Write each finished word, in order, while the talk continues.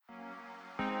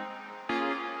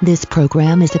This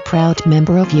program is a proud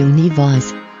member of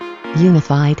Univoz.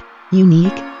 Unified,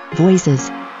 unique, voices.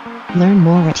 Learn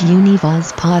more at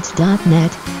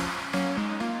univozpods.net.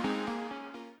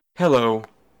 Hello,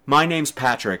 my name's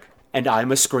Patrick, and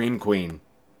I'm a Scream Queen.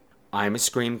 I'm a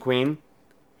Scream Queen,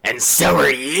 and so are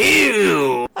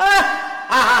you!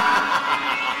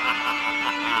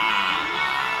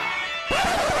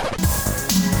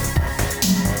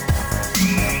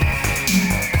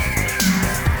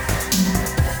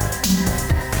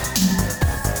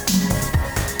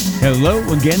 Hello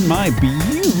again, my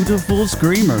beautiful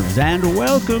screamers, and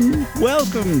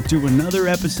welcome to another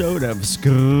episode of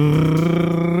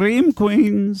Scream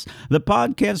Queens, the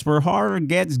podcast where horror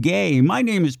gets gay. My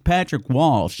name is Patrick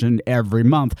Walsh, and every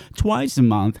month, twice a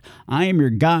month, I am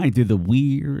your guide through the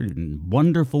weird and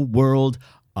wonderful world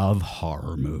of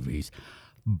horror movies.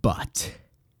 But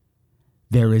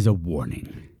there is a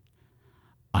warning.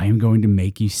 I am going to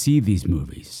make you see these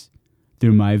movies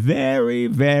through my very,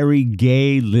 very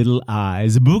gay little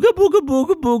eyes. Booga, booga,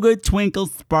 booga, booga, twinkle,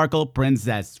 sparkle,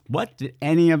 princess. What did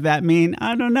any of that mean?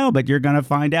 I don't know, but you're going to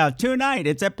find out tonight.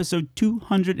 It's episode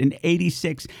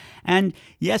 286. And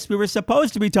yes, we were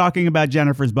supposed to be talking about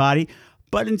Jennifer's Body,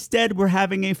 but instead we're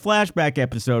having a flashback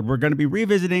episode. We're going to be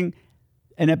revisiting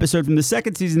an episode from the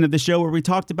second season of the show where we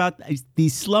talked about the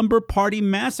Slumber Party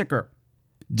Massacre.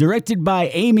 Directed by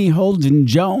Amy Holden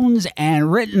Jones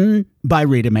and written by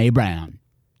Rita Mae Brown.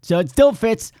 So it still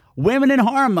fits Women in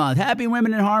Horror Month. Happy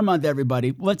Women in Horror Month,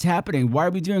 everybody. What's happening? Why are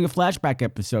we doing a flashback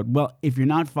episode? Well, if you're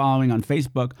not following on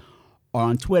Facebook or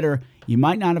on Twitter, you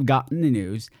might not have gotten the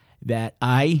news that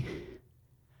I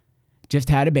just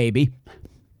had a baby.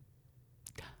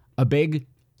 A big,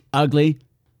 ugly,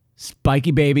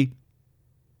 spiky baby.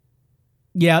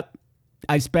 Yep.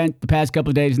 I spent the past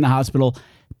couple of days in the hospital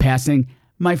passing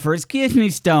my first kidney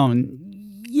stone.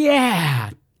 Yeah,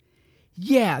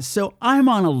 so I'm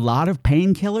on a lot of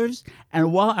painkillers,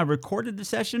 and while I recorded the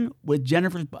session with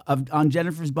on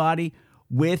Jennifer's Body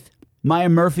with Maya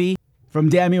Murphy from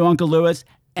Damn You Uncle Lewis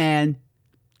and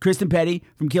Kristen Petty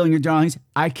from Killing Your Darlings,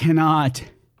 I cannot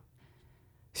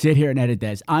sit here and edit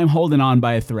this. I'm holding on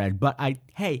by a thread, but I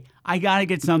gotta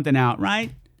get something out,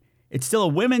 right? It's still a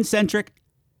women-centric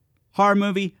horror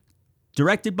movie,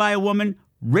 directed by a woman,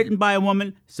 written by a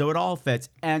woman, so it all fits.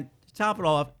 And to top it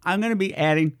all off, I'm going to be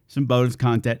adding some bonus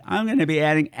content. I'm going to be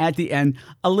adding, at the end,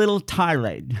 a little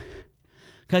tirade.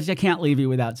 Because I can't leave you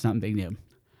without something new.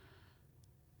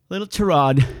 Little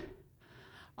tirade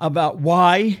about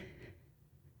why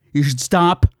you should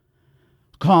stop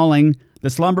calling the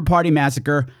Slumber Party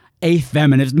Massacre a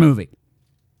feminist movie.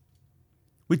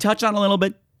 We touch on a little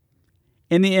bit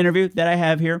in the interview that I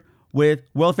have here with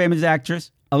world-famous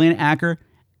actress Alina Acker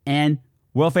and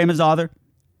world-famous author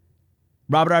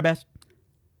Robert Arbest.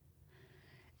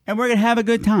 And we're going to have a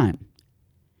good time.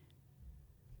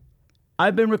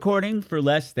 I've been recording for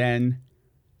less than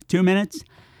 2 minutes,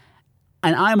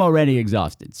 and I'm already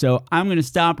exhausted. So I'm going to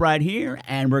stop right here,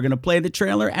 and we're going to play the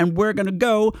trailer, and we're going to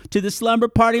go to the Slumber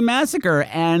Party Massacre.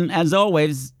 And as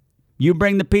always, you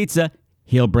bring the pizza,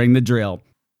 he'll bring the drill.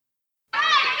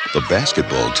 The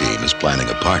basketball team is planning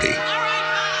a party.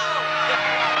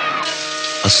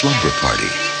 A slumber party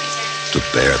to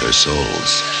bare their souls.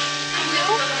 No,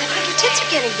 I think your tits are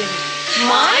getting bigger.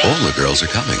 Mine? All the girls are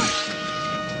coming,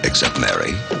 except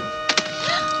Mary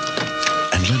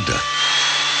and Linda.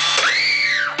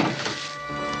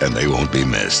 And they won't be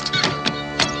missed.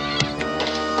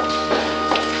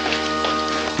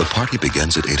 The party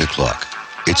begins at 8 o'clock.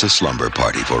 It's a slumber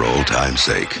party for old time's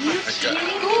sake.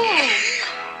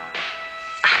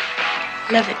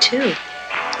 Love it too.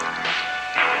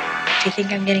 Do you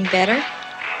think I'm getting better?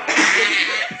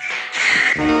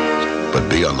 But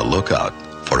be on the lookout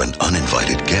for an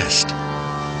uninvited guest.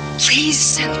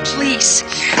 Please, please.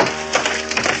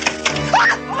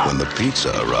 When the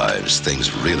pizza arrives,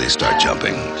 things really start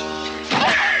jumping.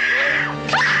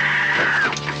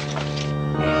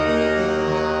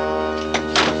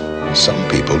 Some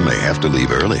people may have to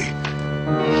leave early,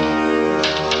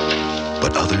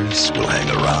 but others will hang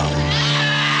around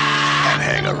and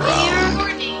hang around.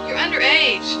 You're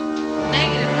underage.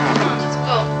 Negative. Come on, let's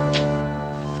go.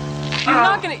 You're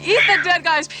not going to eat the dead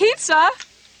guy's pizza.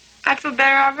 I feel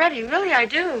better already. Really, I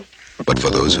do. But for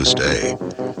those who stay,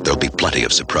 there'll be plenty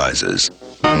of surprises.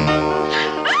 And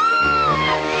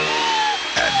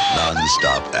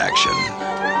non-stop action.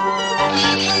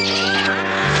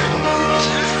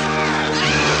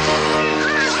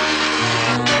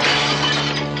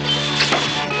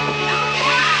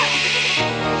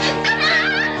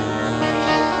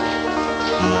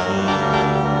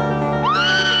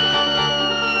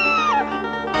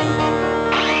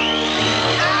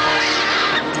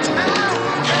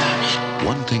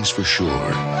 thing's for sure.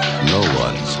 No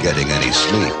one's getting any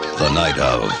sleep the night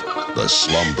of the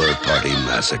Slumber Party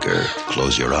Massacre.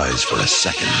 Close your eyes for a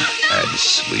second and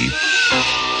sleep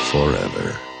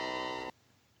forever.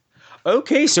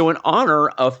 Okay, so in honor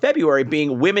of February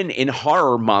being Women in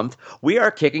Horror Month, we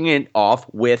are kicking it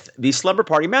off with the Slumber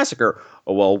Party Massacre.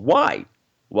 Well, why?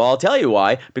 Well, I'll tell you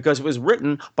why. Because it was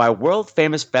written by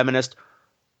world-famous feminist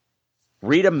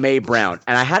Rita Mae Brown.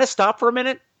 And I had to stop for a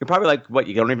minute. You're probably like, what,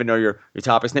 you don't even know your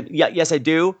topic's name? Yeah, yes, I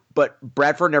do. But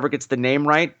Bradford never gets the name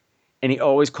right. And he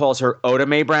always calls her Oda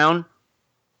Mae Brown,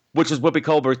 which is Whoopi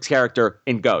Goldberg's character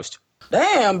in Ghost.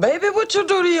 Damn, baby, what you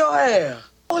do to your hair?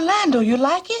 Orlando, you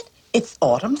like it? It's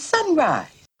autumn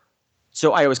sunrise.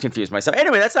 So I always confuse myself.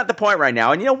 Anyway, that's not the point right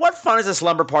now. And you know, what fun is a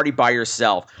slumber party by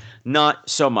yourself? Not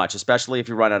so much, especially if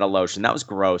you run out of lotion. That was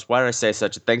gross. Why did I say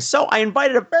such a thing? So I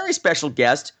invited a very special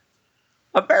guest,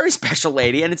 a very special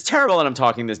lady, and it's terrible that I'm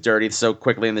talking this dirty so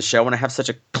quickly in the show when I have such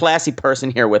a classy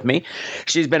person here with me.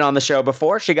 She's been on the show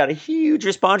before. She got a huge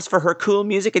response for her cool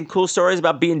music and cool stories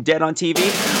about being dead on TV.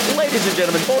 Ladies and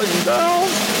gentlemen, boys and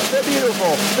girls, the beautiful,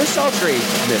 the sultry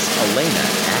Miss Elena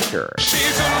Acker.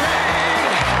 She's a maid.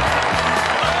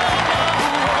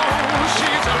 Oh,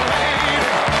 she's a maid.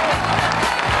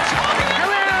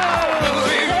 Hello.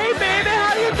 Hey, baby,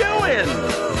 how you doing?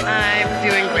 I'm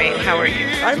doing great. How are you?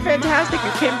 I'm fantastic.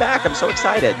 You came back. I'm so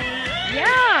excited. Yeah,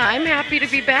 I'm happy to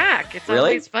be back. It's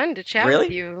Really? always fun to chat Really?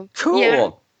 with you.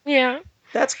 Cool. Yeah.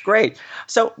 That's great.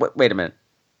 So, wait a minute.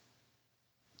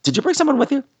 Did you bring someone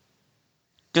with you?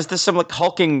 Just this some like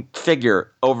hulking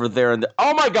figure over there in the...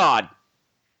 Oh my God!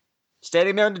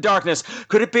 Standing there in the darkness.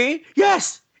 Could it be?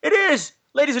 Yes, it is!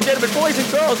 Ladies and gentlemen, boys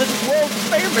and girls, this is world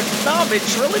famous zombie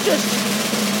trilogist,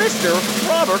 Mr.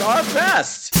 Robert R.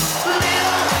 Best.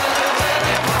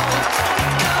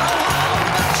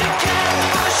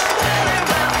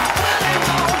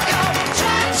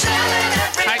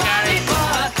 Hi, guys.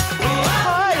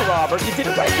 Hi, Robert. You did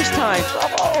it right this time.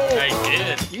 Bravo. I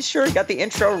did. You sure got the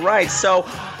intro right. So,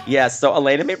 yeah, so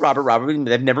Elena made Robert. Robert,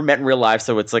 they've never met in real life,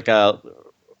 so it's like a...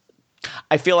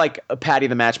 I feel like Patty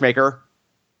the Matchmaker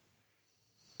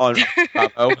on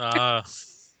Bravo.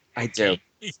 I do.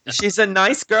 She's a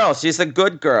nice girl. She's a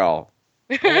good girl.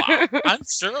 I'm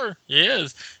sure he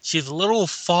is. She's a little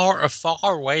far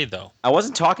away, though. I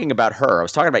wasn't talking about her. I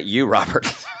was talking about you, Robert.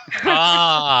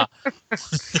 Ah.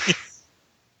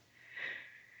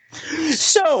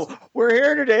 So, we're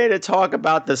here today to talk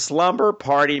about the Slumber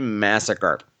Party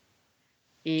Massacre.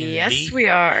 Yes, Indeed. we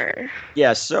are.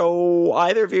 Yeah, so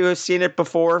either of you have seen it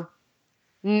before?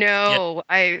 No,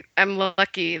 I'm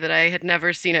lucky that I had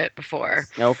never seen it before.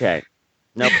 Okay.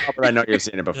 No, Robert, I know you've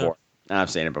seen it before. I've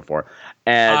seen it before.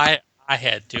 And I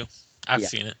had to. I've Yeah.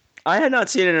 seen it. I had not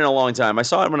seen it in a long time. I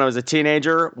saw it when I was a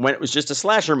teenager when it was just a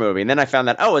slasher movie. And then I found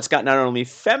that, it's got not only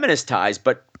feminist ties,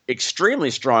 but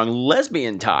extremely strong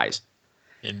lesbian ties.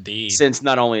 Indeed. Since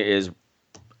not only is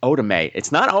Oda Mae,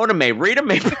 it's not Oda Mae, Rita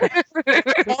Mae.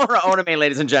 Call her Oda Mae,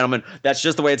 ladies and gentlemen. That's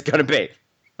just the way it's going to be.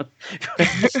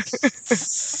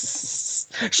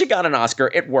 She got an Oscar.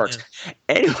 It works. Yeah.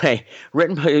 Anyway,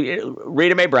 written by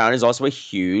Rita Mae Brown is also a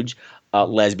huge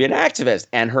lesbian activist.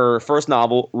 And her first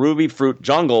novel, Ruby Fruit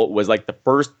Jungle, was like the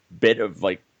first bit of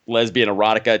like lesbian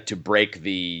erotica to break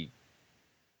the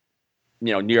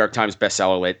New York Times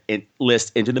bestseller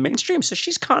list into the mainstream. So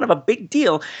she's kind of a big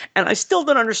deal. And I still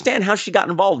don't understand how she got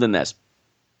involved in this.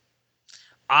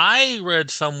 I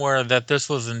read somewhere that this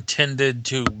was intended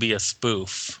to be a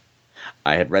spoof.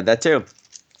 I had read that too.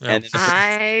 Yeah. And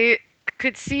I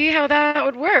could see how that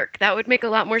would work. That would make a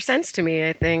lot more sense to me,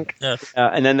 I think. Yes.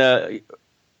 And then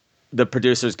the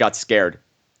producers got scared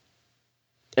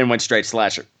and went straight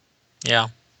slasher. Yeah.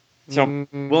 So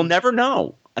we'll never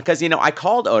know. Because, I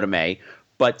called Oda Mae,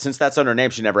 but since that's on her name,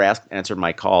 she never answered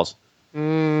my calls.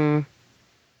 Because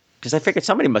I figured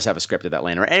somebody must have a script of that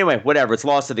laying around. Anyway, whatever. It's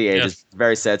lost to the ages. Yes. It's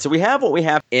very sad. So we have what we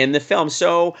have in the film.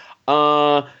 So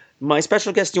my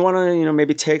special guest, do you want to,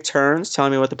 maybe take turns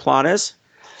telling me what the plot is?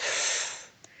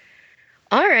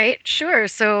 All right, sure.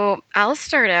 So I'll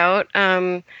start out.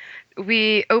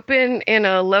 We open in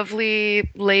a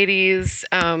lovely lady's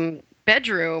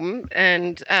bedroom,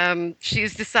 and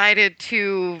she's decided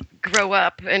to grow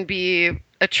up and be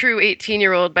a true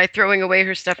 18-year-old by throwing away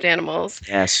her stuffed animals.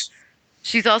 Yes.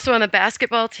 She's also on the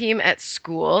basketball team at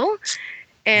school,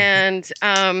 and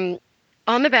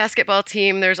on the basketball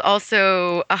team, there's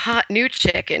also a hot new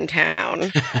chick in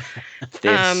town.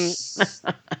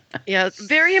 Yeah,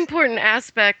 very important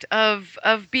aspect of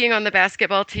being on the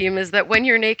basketball team is that when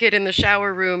you're naked in the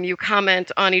shower room, you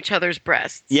comment on each other's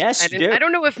breasts. Yes, you do. I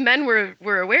don't know if men were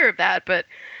aware of that, but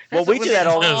well, we do that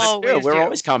all the time too. do. We're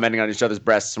always commenting on each other's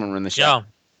breasts when we're in the shower.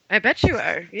 I bet you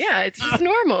are. Yeah, it's just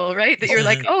normal, right? That you're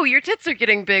like, oh, your tits are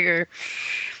getting bigger.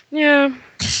 Yeah.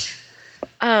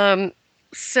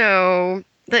 So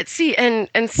let's see,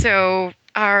 and so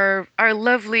our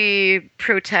lovely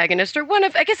protagonist, or one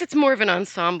of, I guess it's more of an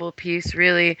ensemble piece,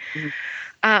 really.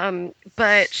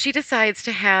 But she decides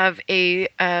to have a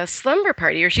slumber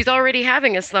party, or she's already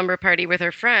having a slumber party with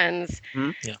her friends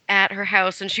at her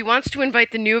house, and she wants to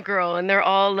invite the new girl, and they're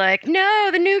all like, "No,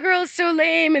 the new girl is so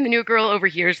lame," and the new girl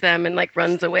overhears them and like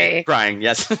runs away. Crying,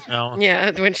 yes.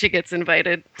 Yeah, when she gets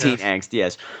invited. Teen angst,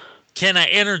 yes. Can I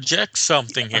interject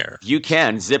something here? You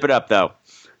can. Zip it up, though.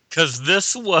 Because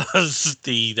this was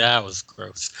that was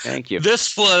gross. Thank you.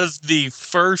 This was the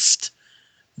first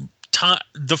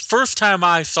time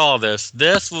I saw this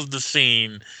was the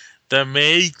scene that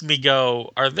made me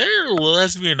go, are there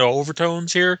lesbian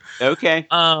overtones here? Okay.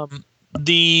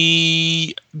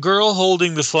 The girl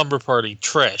holding the slumber party,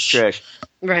 Trish.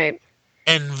 Right.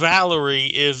 And Valerie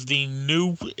is the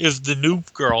new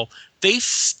girl. They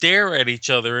stare at each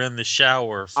other in the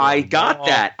shower. I got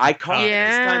that. I caught it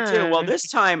this time too. Well, this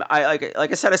time, I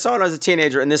like I said, I saw it when I was a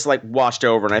teenager, and this like washed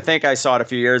over. And I think I saw it a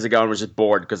few years ago and was just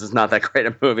bored because it's not that great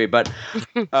a movie. But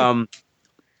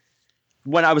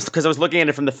when I was looking at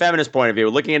it from the feminist point of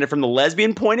view, looking at it from the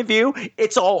lesbian point of view,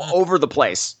 it's all over the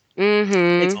place.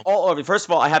 Mm-hmm. It's all over. First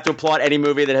of all, I have to applaud any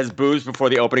movie that has boobs before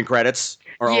the opening credits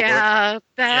are over.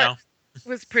 That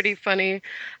was pretty funny.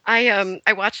 I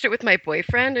watched it with my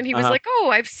boyfriend, and he was like, "Oh,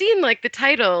 I've seen like the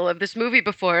title of this movie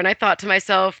before," and I thought to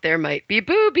myself, "There might be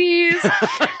boobies."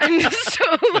 And so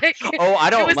like, oh, I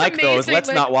don't like amazing. Those. Let's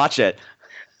not watch it.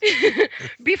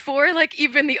 Before like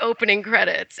even the opening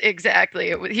credits,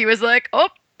 exactly. He was like, "Oh,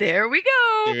 there we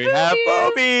go. We have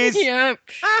boobies." Yeah.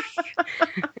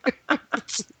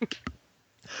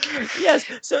 Yes,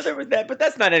 so there was that, but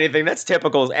that's not anything. That's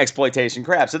typical exploitation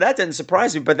crap. So that didn't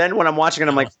surprise me. But then when I'm watching it,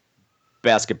 I'm like,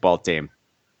 basketball team.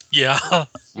 Yeah.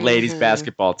 Ladies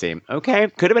basketball team. Okay,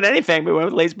 could have been anything. We went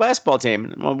with ladies basketball team.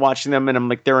 And I'm watching them, and I'm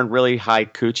like, they're in really high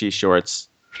coochie shorts.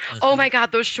 Oh my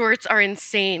God, those shorts are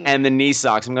insane. And the knee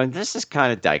socks. I'm going, this is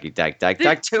kind of dyke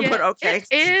too, but okay.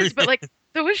 It is, but like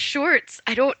those shorts,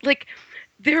 I don't like.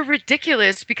 They're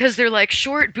ridiculous because they're like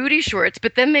short booty shorts,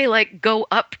 but then they like go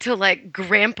up to like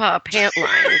grandpa pant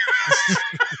line.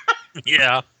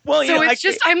 Yeah. Well, so it's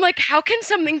just, I'm like, how can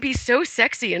something be so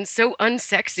sexy and so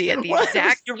unsexy at the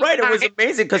exact You're right. It was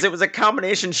amazing because it was a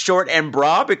combination short and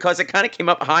bra because it kind of came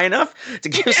up high enough to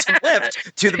give some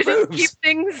lift to the boobs. Keep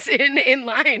things in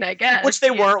line, I guess. Which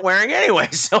they weren't wearing anyway,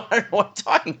 so I don't know what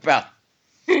I'm talking about.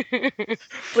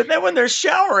 But then when they're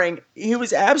showering, he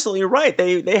was absolutely right.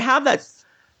 They have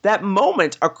that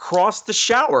moment across the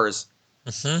showers.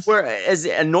 Where as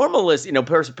a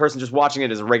normalist, person just watching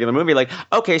it as a regular movie, like,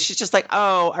 okay, she's just like,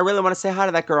 oh, I really want to say hi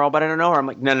to that girl, but I don't know her. I'm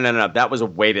like, no. That was a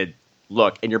weighted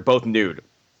look, and you're both nude.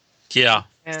 Yeah.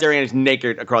 Staring at us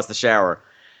naked across the shower.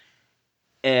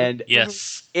 And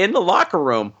in the locker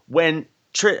room, when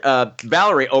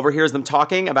Valerie overhears them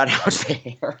talking about how much they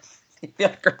hate her, the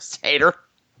other girls hate her.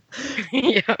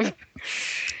 Yeah.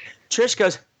 Trish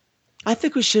goes, I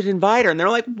think we should invite her. And they're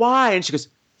like, why? And she goes,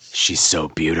 she's so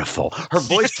beautiful. Her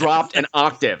voice dropped an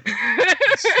octave.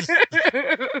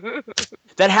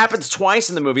 That happens twice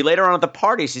in the movie. Later on at the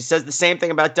party, she says the same thing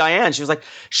about Diane. She was like,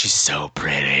 she's so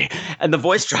pretty. And the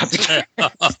voice dropped again.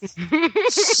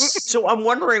 So I'm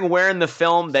wondering where in the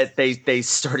film that they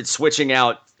started switching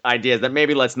out ideas that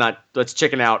maybe let's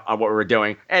chicken out on what we were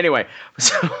doing. Anyway,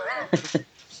 so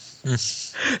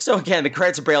again, the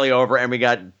credits are barely over, and we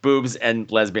got boobs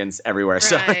and lesbians everywhere.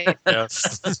 Right.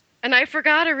 So, and I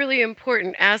forgot a really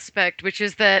important aspect, which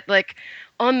is that, like,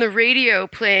 on the radio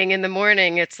playing in the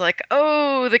morning, it's like,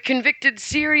 oh, the convicted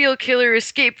serial killer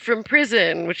escaped from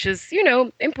prison, which is,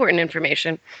 important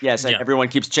information. Yes, and everyone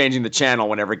keeps changing the channel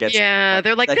whenever it gets. Yeah,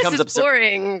 they're like, this is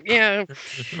boring. Yeah.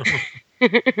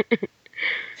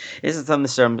 Isn't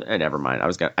some never mind.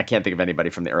 I can't think of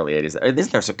anybody from the early 80s.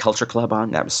 Isn't there a Culture Club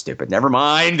on? That was stupid. Never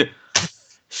mind.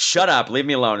 Shut up. Leave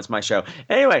me alone. It's my show.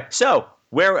 Anyway, so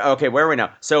where are we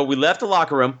now? So we left the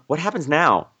locker room. What happens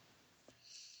now?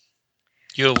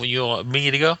 You want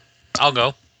me to go? I'll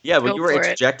go. Yeah, well, you were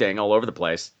interjecting all over the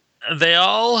place.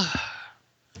 Oh,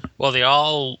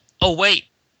 wait.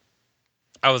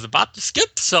 I was about to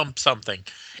skip something.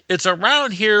 It's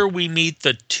around here we meet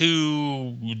the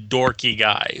two dorky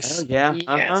guys. Oh, yeah.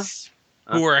 Yes.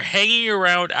 Who are hanging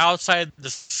around outside the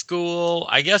school.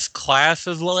 I guess class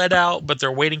is let out, but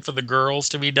they're waiting for the girls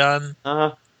to be done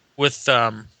with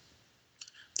their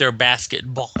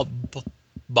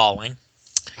balling.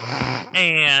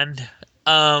 And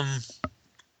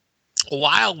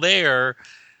while there,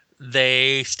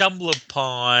 they stumble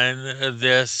upon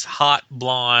this hot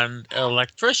blonde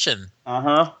electrician.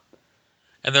 Uh-huh.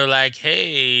 And they're like,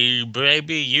 hey,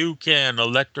 baby, you can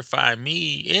electrify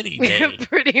me any day.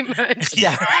 Pretty much.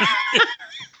 Yeah.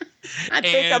 I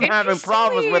think I'm having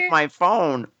problems with my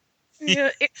phone. Yeah.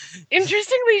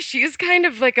 Interestingly, she's kind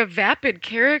of like a vapid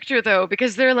character, though,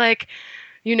 because they're like,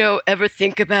 ever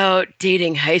think about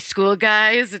dating high school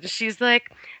guys? And she's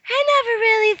like, I never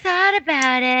really thought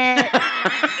about it.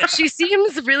 She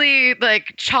seems really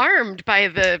like charmed by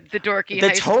the dorky high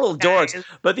total school guys. dorks.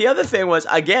 But the other thing was,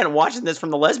 again, watching this from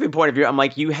the lesbian point of view, I'm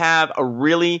like, you have a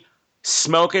really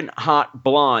smoking hot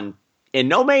blonde in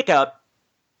no makeup,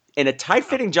 in a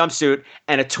tight-fitting jumpsuit,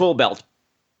 and a tool belt.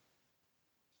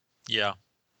 Yeah.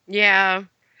 Yeah.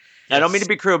 I don't mean to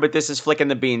be crude, but this is flicking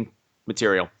the bean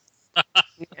material.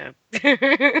 Yeah.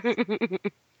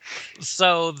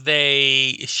 So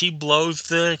she blows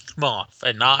them off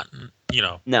and not,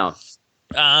 No.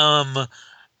 And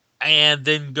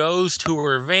then goes to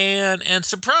her van and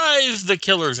surprise, the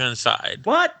killer's inside.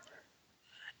 What?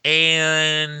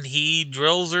 And he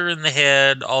drills her in the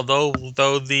head, although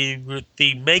the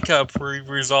makeup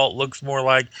result looks more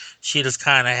like she just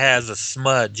kind of has a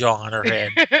smudge on her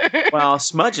head. Well,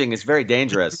 smudging is very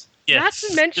dangerous. Yes. Not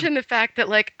to mention the fact that,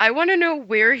 like, I want to know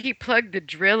where he plugged the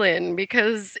drill in,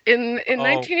 because in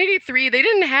 1983 they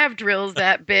didn't have drills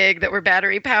that big that were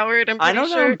battery powered. I'm pretty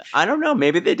sure. I don't know.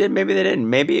 Maybe they did. Maybe they didn't.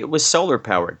 Maybe it was solar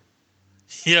powered.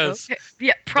 Yes. Okay.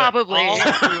 Yeah, probably.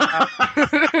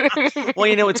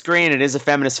 Well, it's green. It is a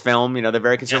feminist film. They're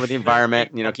very concerned with the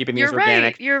environment. Keeping things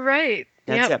organic. You're right.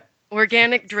 That's it.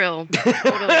 Organic drill.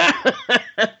 Totally.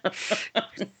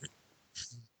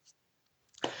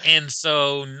 And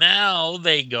so now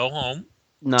they go home.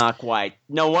 Not quite.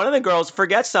 No, one of the girls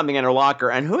forgets something in her locker.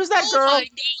 And who's that girl? Oh,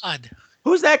 my God.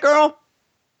 Who's that girl?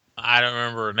 I don't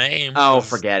remember her name. Oh,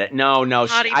 forget it. No.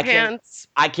 Potty pants.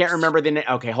 I can't remember the name.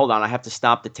 Okay, hold on. I have to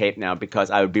stop the tape now because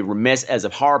I would be remiss as a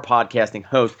horror podcasting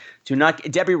host to not...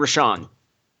 Debbie Rochon.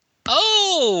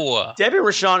 Oh! Debbie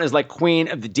Rochon is like queen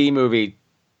of the D-movie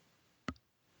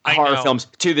horror films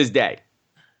to this day.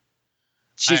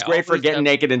 She's great for getting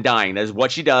naked and dying. That is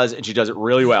what she does, and she does it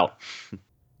really well.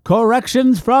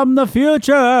 Corrections from the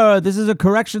future. This is a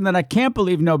correction that I can't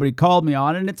believe nobody called me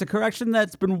on, and it's a correction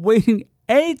that's been waiting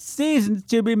 8 seasons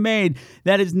to be made.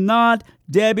 That is not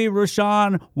Debbie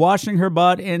Rochon washing her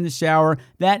butt in the shower.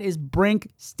 That is Brinke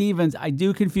Stevens. I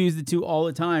do confuse the two all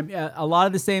the time. A lot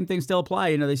of the same things still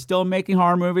apply. They're still making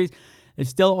horror movies. It's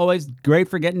still always great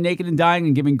for getting naked and dying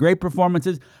and giving great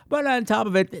performances. But on top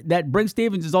of it, that Brinke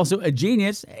Stevens is also a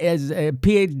genius, has a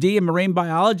PhD in marine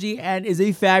biology, and is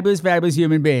a fabulous, fabulous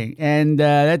human being. And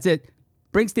that's it.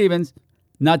 Brinke Stevens,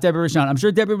 not Debbie Rochon. I'm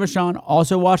sure Debbie Rochon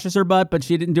also washes her butt, but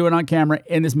she didn't do it on camera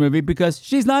in this movie because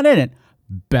she's not in it.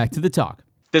 Back to the talk.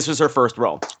 This was her first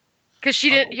role. Because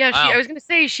she didn't, I was going to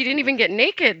say, she didn't even get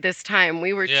naked this time.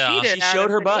 We were cheated. She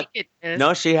showed her butt.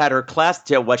 No, she had her class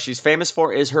tail. What she's famous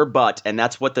for is her butt, and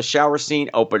that's what the shower scene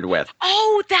opened with.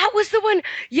 Oh, that was the one.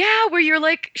 Yeah, where you're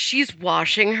like, she's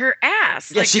washing her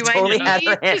ass. Yeah, like, she totally had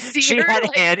her hand. She had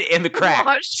a hand in the crack.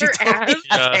 Wash her ass.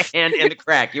 Had a hand in the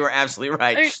crack. You were absolutely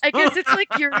right. I guess it's like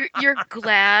you're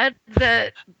glad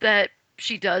that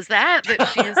she does that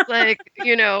she's like,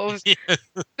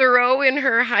 thorough in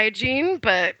her hygiene,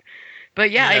 but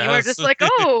yeah, you are just like,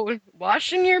 oh,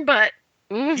 washing your butt.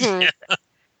 Mm-hmm. Yeah.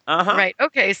 Uh-huh. Right.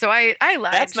 Okay. So I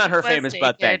lied. That's not her famous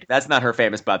butt thing. That's not her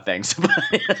famous butt thing.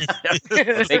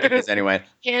 I think it is anyway.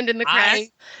 Hand in the crack.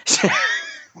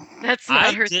 That's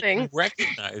not her thing.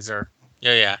 Recognize her.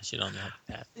 Yeah. She don't know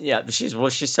that. Yeah,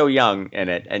 she's so young in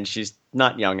it, and she's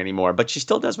not young anymore, but she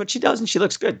still does what she does, and she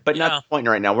looks good. But not the point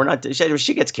right now. We're not.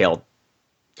 She gets killed,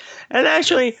 and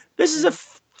actually, this is a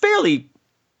fairly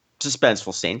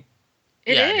suspenseful scene.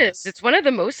 It is. It's one of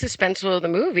the most suspenseful of the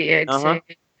movie, I'd say.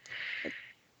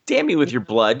 Damn you with your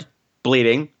blood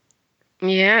bleeding.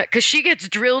 Yeah, because she gets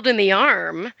drilled in the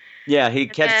arm. Yeah, he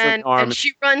catches her in the arm. And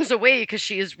she runs away because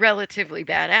she is relatively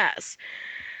badass.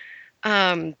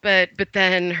 But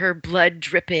then her blood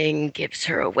dripping gives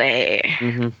her away.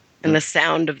 Mm-hmm. And the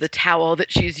sound of the towel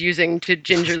that she's using to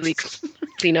gingerly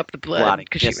clean up the blood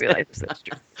because she realizes that's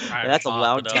true. That's a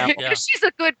loud towel. Because she's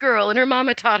a good girl and her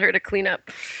mama taught her to clean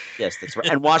up. Yes, that's right.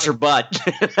 And wash her butt.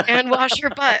 And wash her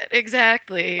butt,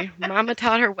 exactly. Mama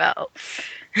taught her well.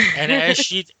 And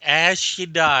as she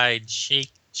died, she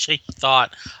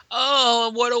thought, "Oh,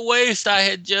 what a waste! I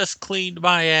had just cleaned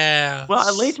my ass." Well,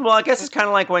 at least, I guess it's kind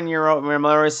of like when your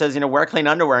mother always says, wear clean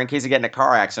underwear in case you get in a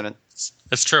car accident.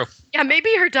 That's true. Yeah, maybe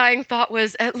her dying thought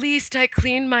was, at least I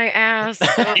cleaned my ass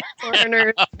so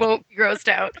foreigners won't be grossed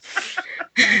out.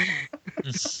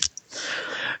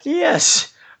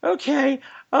 Yes. Okay.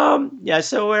 Yeah.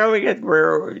 So where are we get?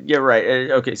 Where? Yeah.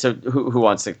 Right. Okay. So who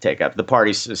wants to take up? The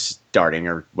party's starting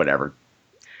or whatever.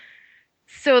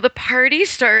 So the party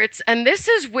starts, and this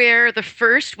is where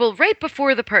right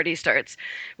before the party starts,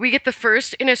 we get the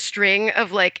first in a string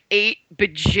of like 8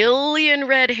 bajillion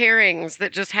red herrings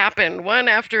that just happen one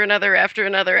after another,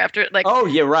 after like. Oh,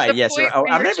 yeah, right. Yes. point I'm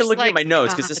where not you're even just looking at like, my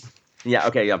notes because God. this. Yeah.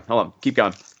 Okay. Yeah. Hold on. Keep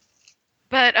going.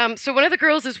 But so one of the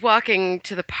girls is walking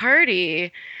to the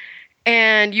party,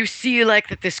 and you see like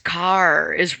that this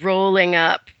car is rolling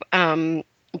up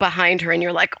behind her, and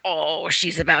you're like, oh,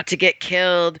 she's about to get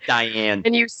killed. Diane.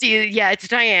 And you see, yeah, it's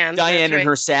Diane. Diane that's in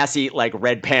her sassy like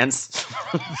red pants.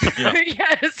 right.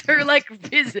 Yes, her like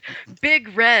his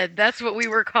big red. That's what we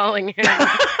were calling him.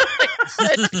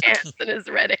 Red pants and his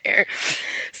red hair.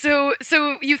 So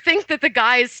you think that the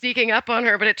guy is sneaking up on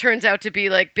her, but it turns out to be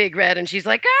like Big Red, and she's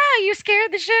like, you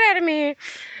scared the shit out of me.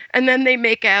 And then they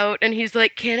make out, and he's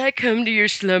like, can I come to your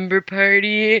slumber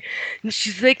party? And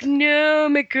she's like, no,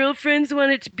 my girlfriends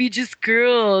want it to be just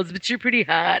girls, but you're pretty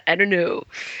hot. I don't know.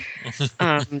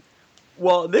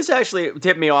 Well, this actually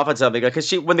tipped me off on something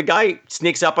because when the guy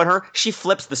sneaks up on her, she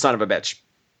flips the son of a bitch.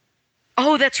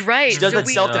 Oh, that's right. She does that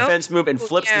self-defense move and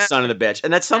flips the son of the bitch.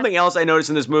 And that's something else I noticed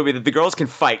in this movie, that the girls can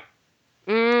fight.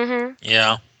 Mm-hmm.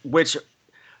 Yeah. Which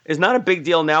is not a big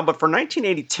deal now, but for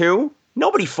 1982,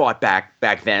 nobody fought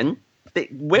back then.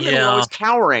 Women were always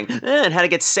cowering and had to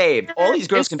get saved. All these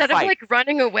girls can fight. Instead of like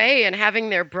running away and having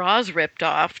their bras ripped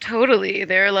off, totally.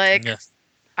 They're like,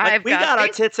 we got our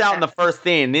tits out in the first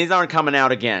scene. These aren't coming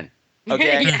out again.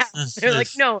 Okay? Yeah. They're like,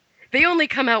 no, they only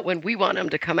come out when we want them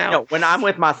to come out. No, when I'm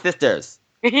with my sisters.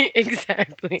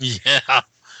 Exactly. Yeah.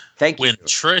 Thank you. When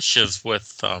Trish is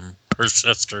with her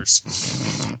sisters,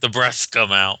 the breasts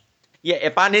come out. Yeah,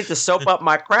 if I need to soap up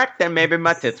my crack, then maybe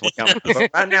my tits will come out. But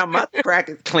right now, my crack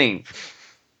is clean.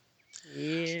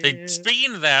 Yeah.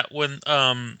 Speaking of that, when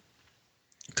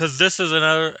because this is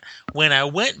another. When I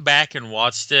went back and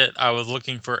watched it, I was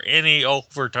looking for any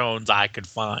overtones I could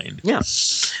find. Yeah.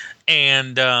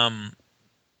 And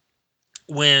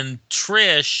when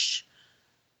Trish,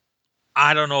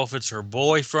 I don't know if it's her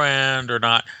boyfriend or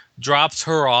not, drops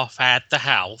her off at the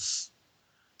house.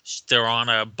 They're on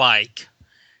a bike.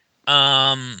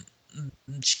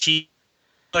 She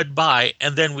goodbye,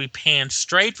 and then we pan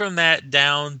straight from that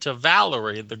down to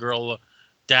Valerie, the girl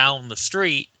down the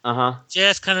street,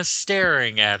 just kind of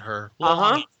staring at her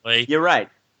longingly. You're right.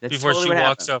 That's before totally she what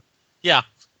walks happened. up. Yeah.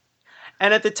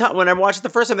 And at the time, when I watched it the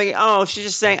first time, I'm thinking, oh, she's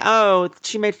just saying, oh,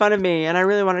 she made fun of me, and I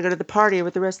really want to go to the party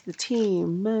with the rest of the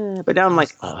team. But now I'm like,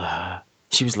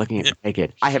 she was looking at me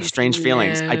naked. I have strange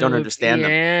feelings. I don't understand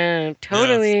them. Yeah,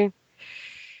 totally. Yeah.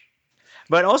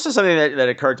 But also something that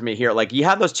occurred to me here, like you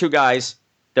have those two guys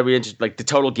that we like the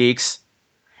total geeks,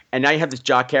 and now you have this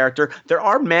jock character. There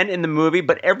are men in the movie,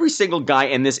 but every single guy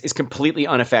in this is completely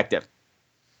ineffective.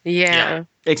 Yeah.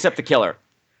 Except the killer.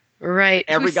 Right.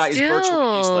 Every guy is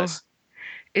virtually useless.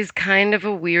 Is kind of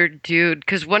a weird dude,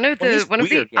 because one of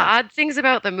the odd things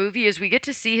about the movie is we get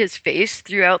to see his face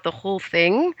throughout the whole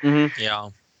thing. Mm-hmm. Yeah.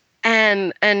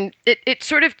 And it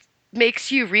sort of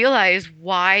makes you realize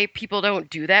why people don't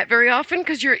do that very often,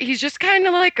 because he's just kind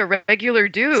of like a regular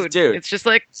dude. It's just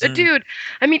like a dude.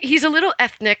 I mean, he's a little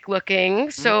ethnic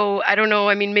looking, so I don't know.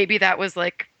 I mean, maybe that was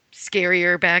like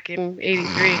scarier back in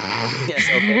 83. Yes,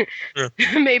 okay.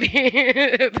 Maybe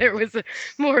there was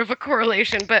more of a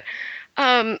correlation, but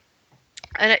and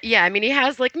yeah, I mean, he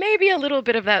has like maybe a little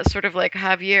bit of that sort of like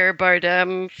Javier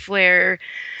Bardem flair.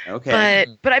 Okay.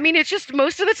 But I mean, it's just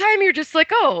most of the time you're just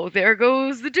like, oh, there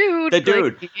goes the dude. The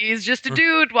dude. Like, he's just a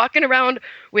dude walking around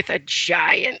with a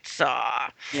giant saw.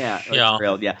 Yeah. Yeah.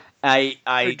 Drill, yeah.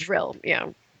 Or drill, yeah.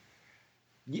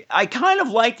 I kind of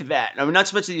liked that. I mean, not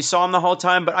so much that you saw him the whole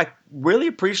time, but I really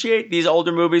appreciate these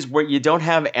older movies where you don't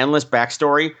have endless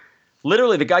backstory.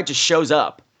 Literally, the guy just shows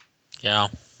up. Yeah.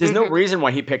 There's no reason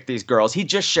why he picked these girls. He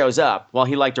just shows up. Well,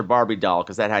 he liked her Barbie doll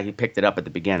because that's how he picked it up at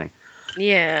the beginning.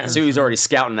 Yeah. So he was already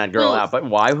scouting that girl out. But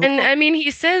why? And I mean,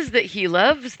 he says that he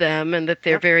loves them and that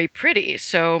they're very pretty.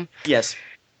 So yes.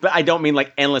 But I don't mean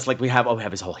like endless, like we have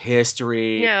his whole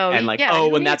history. No, and like,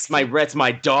 and that's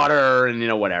my daughter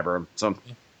and, whatever. So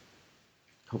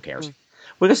who cares?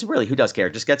 Well, this really, who does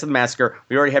care? Just get to the massacre.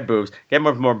 We already had boobs. Get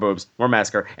more boobs. More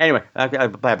massacre. Anyway,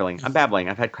 I'm babbling.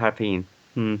 I've had caffeine.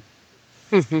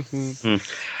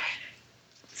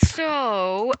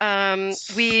 So,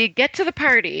 we get to the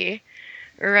party,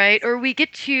 right? Or we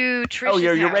get to Trish's Oh,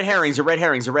 your house. red herrings.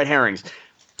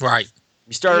 Right.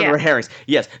 You started with red herrings.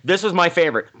 Yes, this was my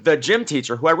favorite. The gym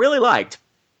teacher, who I really liked,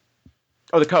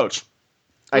 or the coach,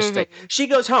 I should say. She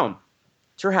goes home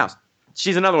to her house.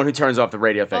 she's another one who turns off the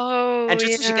radio thing. Oh, and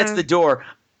just as she gets to the door,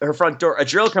 her front door, a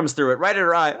drill comes through it right at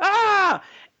her eye. Ah!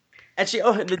 And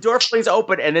the door flings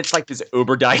open, and it's like this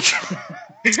Uber dyke.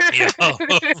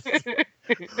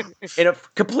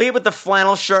 Complete with the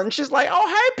flannel shirt. And she's like, oh,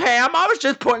 hey, Pam, I was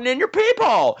just putting in your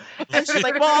peephole. And she's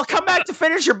like, well, I'll come back to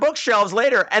finish your bookshelves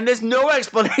later. And there's no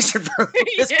explanation for who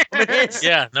this woman is.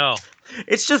 Yeah, no.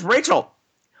 It's just Rachel.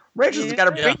 Rachel's got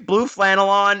a big blue flannel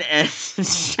on, and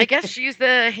I guess she's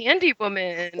the handy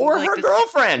woman. Or her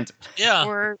girlfriend.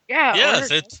 Yeah. Yes,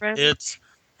 it's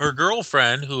her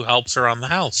girlfriend who helps her on the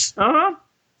house. Uh-huh.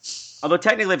 Although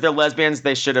technically, if they're lesbians,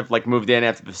 they should have moved in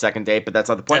after the second date, but that's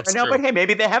not the point right now. But hey,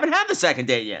 maybe they haven't had the second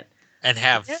date yet. And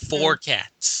have 4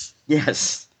 cats.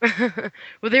 Yes.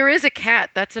 Well, there is a cat.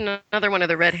 That's another one of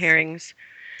the red herrings.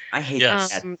 I hate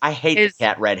cat. I hate the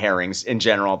cat red herrings in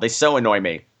general. They so annoy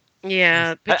me.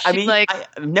 Yeah. But I mean,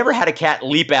 I've never had a cat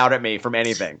leap out at me from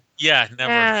anything. Yeah,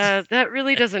 never. Yeah, that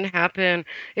really doesn't happen.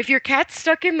 If your cat's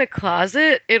stuck in the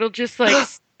closet, it'll just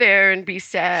sit there and be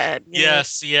sad.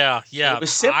 Yes, yeah. It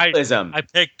was symbolism. I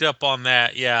picked up on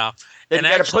that, yeah. And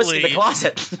got a pussy in the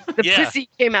closet. The pussy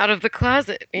came out of the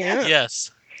closet. Yeah.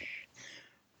 Yes.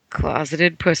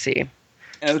 Closeted pussy.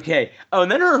 Okay. Oh,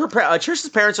 and then Trish's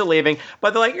parents are leaving,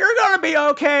 but they're like, "You're gonna be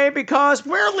okay because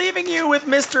we're leaving you with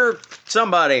Mr.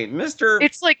 Somebody, Mr."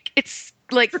 It's like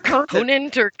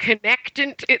component or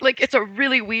connectant. It's a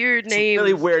really weird name. It's a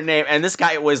really weird name, and this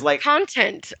guy was like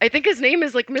Content. I think his name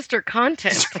is Mr.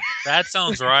 Content. That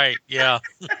sounds right. Yeah.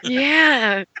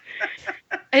 Yeah.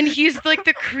 And he's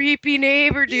the creepy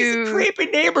neighbor dude. He's a creepy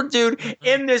neighbor dude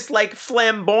in this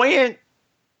flamboyant,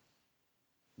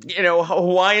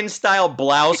 Hawaiian style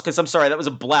blouse. Because I'm sorry, that was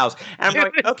a blouse. And I'm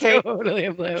like, okay, totally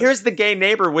a blouse. Here's the gay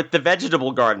neighbor with the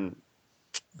vegetable garden.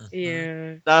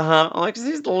 Yeah.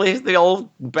 He's the old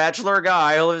bachelor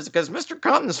guy because Mr.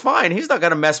 Compton's fine. He's not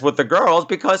gonna mess with the girls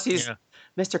because he's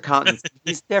Mr. Compton.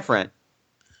 He's different.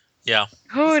 Yeah.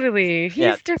 Totally.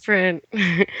 He's different.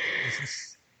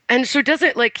 And so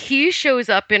he shows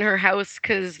up in her house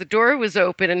because the door was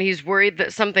open and he's worried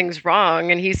that something's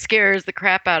wrong and he scares the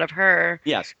crap out of her.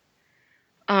 Yes.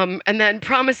 And then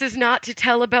promises not to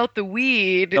tell about the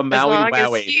weed as long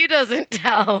as he doesn't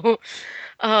tell.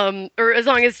 Or as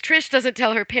long as Trish doesn't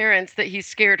tell her parents that he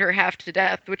scared her half to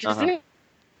death, which is an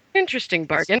interesting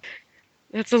bargain.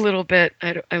 That's a little bit,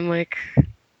 I'm like,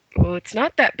 well, it's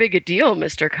not that big a deal,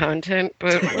 Mr. Content,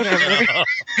 but whatever.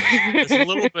 It's a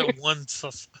little bit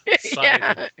one-sided.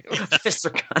 Yeah.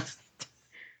 Mr. Content.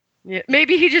 Yeah,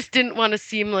 maybe he just didn't want to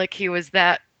seem like he was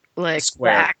that, lax.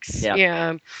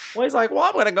 Yeah. Well, he's like, well,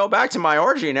 I'm going to go back to my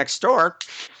orgy next door.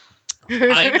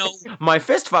 I know. My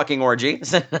fist fucking orgy.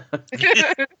 Don't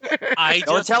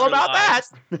tell about that.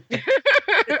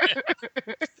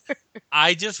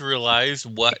 I just realized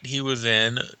what he was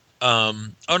in. Oh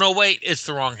no, wait, it's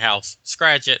the wrong house.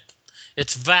 Scratch it.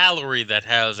 It's Valerie that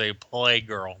has a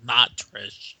playgirl, not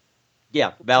Trish.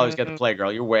 Yeah, Valerie's got the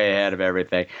playgirl. You're way ahead of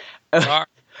everything.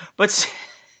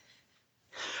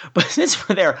 But since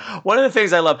we're there, one of the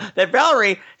things I love that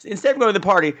Valerie, instead of going to the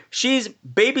party, she's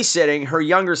babysitting her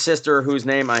younger sister, whose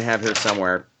name I have here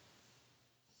somewhere.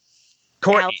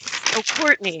 Courtney.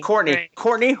 Courtney. Courtney. Right.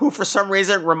 Courtney, who for some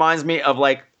reason reminds me of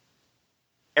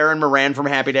Erin Moran from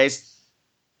Happy Days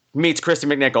meets Christy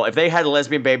McNichol. If they had a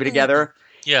lesbian baby together,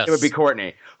 yes, it would be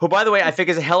Courtney. Who, by the way, I think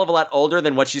is a hell of a lot older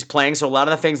than what she's playing. So a lot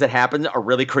of the things that happen are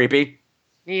really creepy.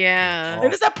 Yeah.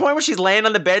 There's that point where she's laying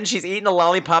on the bed and she's eating a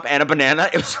lollipop and a banana.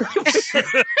 It was really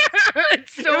weird.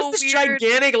 It's so it was this weird.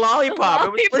 gigantic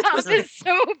lollipop. The lollipop is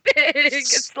so big.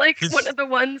 It's like one of the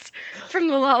ones from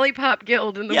the Lollipop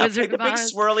Guild in the Wizard of Oz. The big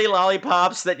swirly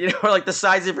lollipops that are like the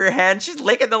size of your hand. She's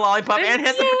licking the lollipop and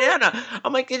has the banana.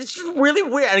 I'm like, it's just really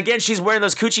weird. And again, she's wearing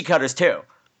those coochie cutters too.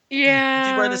 Yeah.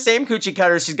 She's wearing the same coochie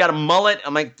cutters. She's got a mullet.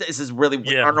 I'm like, this is really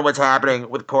weird. I don't know what's happening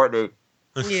with Courtney.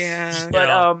 Yeah.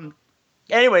 But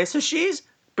anyway, so she's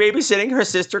babysitting her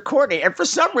sister Courtney, and for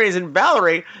some reason,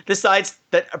 Valerie decides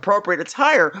that appropriate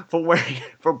attire for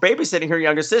babysitting her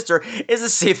younger sister is a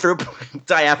see-through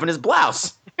diaphanous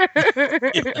blouse.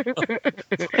 Okay,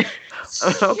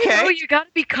 you got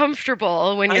to be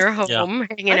comfortable when you're home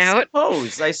hanging out.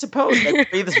 I suppose that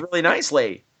breathes really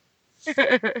nicely.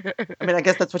 I mean, I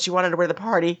guess that's what she wanted to wear to the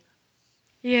party.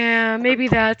 Yeah, maybe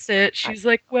that's it. She's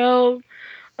like, well,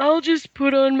 I'll just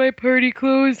put on my party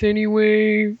clothes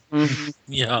anyway. Mm-hmm.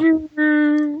 Yeah.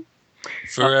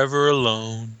 Forever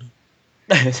alone.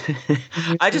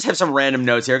 I just have some random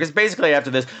notes here because basically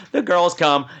after this, the girls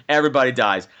come, everybody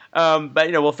dies. But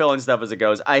we'll fill in stuff as it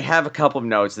goes. I have a couple of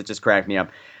notes that just crack me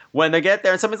up. When they get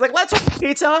there and someone's like, let's have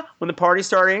pizza when the party's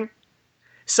starting.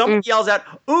 Someone yells out,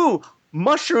 ooh,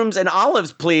 mushrooms and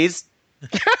olives, please.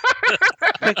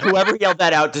 Whoever yelled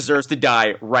that out deserves to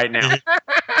die right now.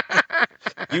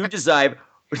 You deserve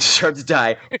to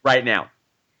die right now.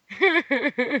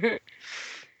 Yeah,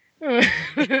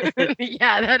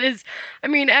 that is. I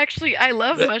mean, actually, I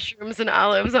love mushrooms and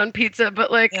olives on pizza,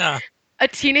 but like a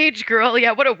teenage girl,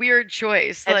 yeah, what a weird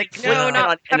choice. And like, no,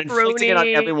 not and inflicting it on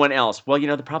pepperoni. everyone else. Well,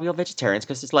 they're probably all vegetarians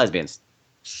because it's lesbians.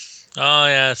 Oh,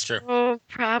 yeah, that's true. Oh,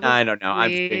 probably. I don't know. I'm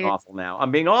just being awful now.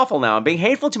 I'm being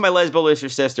hateful to my lesbo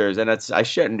sisters, and I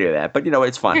shouldn't do that. But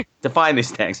it's fun to find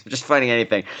these things. I'm just finding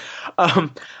anything.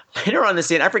 Later on the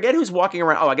scene, I forget who's walking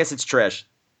around. Oh, I guess it's Trish.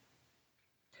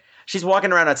 She's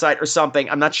walking around outside or something.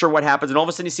 I'm not sure what happens, and all of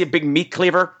a sudden you see a big meat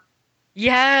cleaver.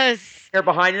 Yes. There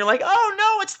behind you, you're like, oh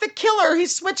no, it's the killer. He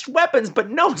switched weapons, but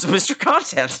no, it's Mr.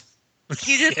 Content.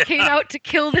 He just came out to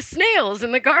kill the snails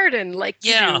in the garden, like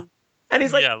you do. And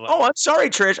he's like, oh, I'm sorry,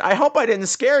 Trish. I hope I didn't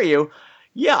scare you.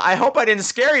 Yeah, I hope I didn't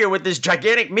scare you with this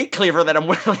gigantic meat cleaver that I'm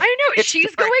wearing. I know.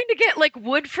 She's going to get like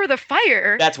wood for the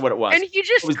fire. That's what it was. And he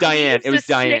just it was Diane. It was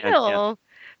Diane. Snail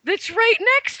that's right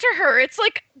next to her. It's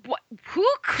like, who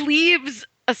cleaves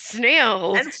a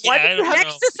snail next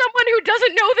to someone who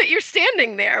doesn't know that you're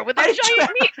standing there with a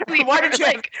giant meat cleaver? Why did you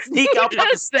sneak up on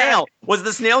the snail? Was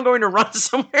the snail going to run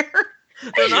somewhere?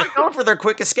 They're not going for their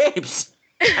quick escapes.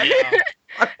 And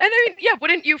I mean, yeah,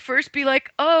 wouldn't you first be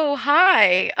like, oh,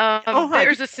 hi,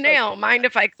 there's a snail. Mind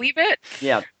if I cleave it?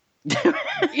 Yeah.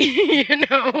 You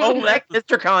know? Oh, that's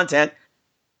Mr. Content.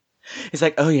 He's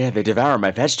like, oh, yeah, they devour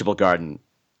my vegetable garden.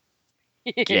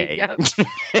 Gay.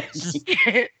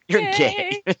 You're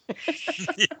gay.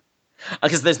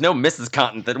 Because there's no Mrs.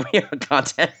 Content that we have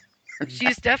Content.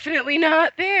 She's definitely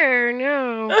not there,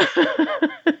 no.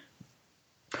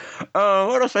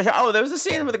 What else? Oh, there was a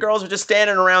scene where the girls were just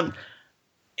standing around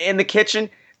in the kitchen.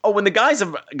 Oh, when the guys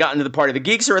have gotten to the party, the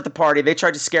geeks are at the party. They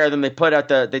tried to scare them. They took out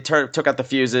the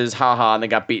fuses, and they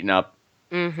got beaten up.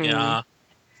 Mm-hmm. Yeah.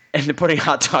 And they're putting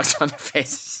hot dogs on their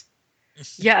faces.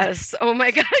 Yes. Oh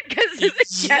my God.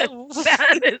 Yes,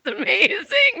 that is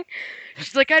amazing.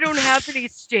 She's like, I don't have any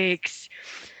steaks.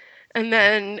 And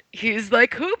then he's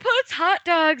like, who puts hot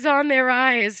dogs on their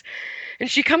eyes? And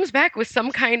she comes back with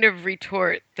some kind of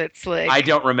retort that's like... I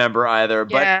don't remember either.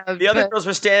 But the other girls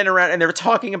were standing around and they were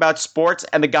talking about sports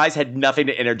and the guys had nothing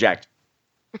to interject.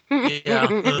 Yeah.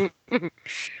 I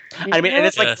mean, and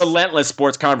it's like relentless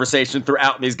sports conversation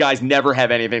throughout. And these guys never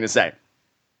have anything to say.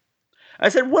 I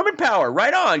said, women power,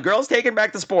 right on. Girls taking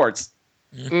back the sports.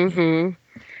 Mm-hmm.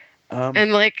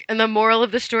 And the moral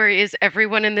of the story is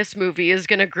everyone in this movie is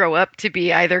going to grow up to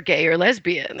be either gay or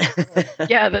lesbian.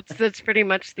 Yeah, that's pretty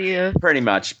much the... Pretty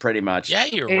much. Yeah,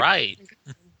 you're right.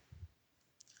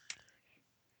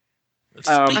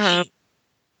 I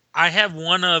have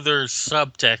one other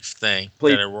subtext thing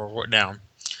that I wrote down.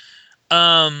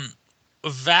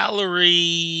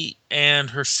 Valerie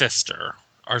and her sister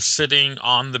are sitting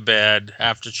on the bed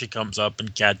after she comes up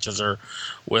and catches her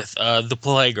with the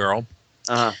Playgirl.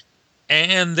 Uh-huh.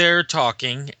 And they're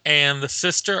talking, and the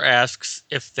sister asks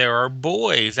if there are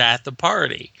boys at the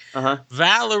party. Uh-huh.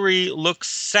 Valerie looks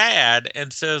sad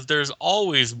and says there's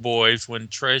always boys when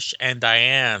Trish and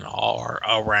Diane are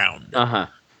around. Uh-huh.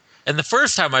 And the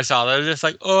first time I saw that, I was just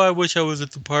like, oh, I wish I was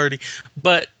at the party.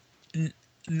 But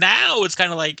now it's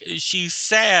kind of like she's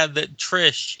sad that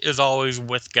Trish is always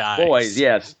with guys. Boys,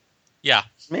 yes. Yeah.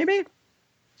 Maybe.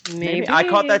 I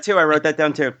caught that too. I wrote that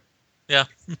down too. Yeah.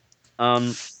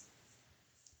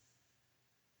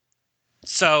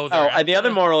 So the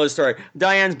other moral of the story: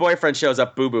 Diane's boyfriend shows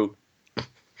up. Boo Boo.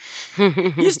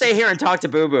 You stay here and talk to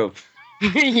Boo Boo.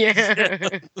 Yeah.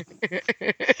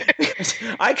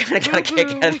 I kind of got a kick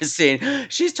out of the scene.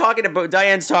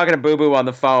 Diane's talking to Boo Boo on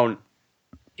the phone.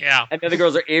 Yeah. And the other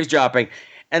girls are eavesdropping,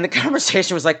 and the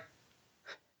conversation was like,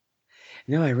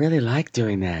 "No, I really like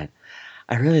doing that.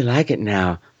 I really like it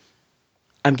now.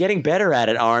 I'm getting better at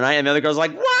it, aren't I?" And the other girl's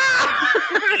like, "Wow!"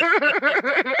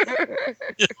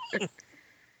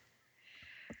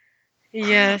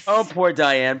 Yes. Oh, poor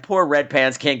Diane. Poor Red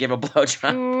Pants can't give a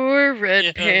blowjob. Poor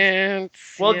Red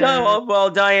Pants. Well,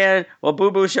 Diane. Well,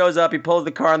 Boo Boo shows up. He pulls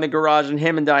the car in the garage, and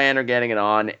him and Diane are getting it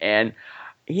on. And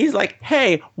he's like,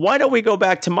 "Hey, why don't we go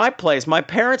back to my place? My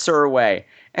parents are away."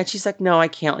 And she's like, "No, I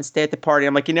can't. Let's stay at the party."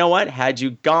 I'm like, you know what? Had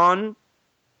you gone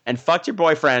and fucked your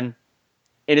boyfriend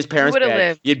in his parents' bed,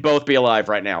 lived. You'd both be alive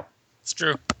right now. It's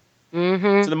true.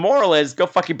 Mm-hmm. So the moral is, go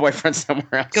fuck your boyfriend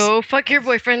somewhere else. Go fuck your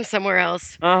boyfriend somewhere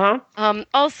else. Uh-huh.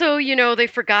 Also, they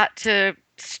forgot to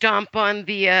stomp on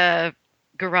the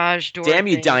garage door. Damn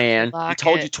you, Diane. I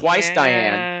told you twice,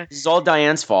 Diane. This is all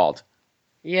Diane's fault.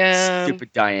 Yeah.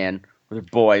 Stupid Diane. with her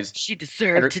boys. She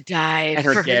deserved to die and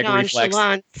her for her gag reflex.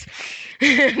 nonchalance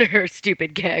and her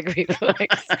stupid gag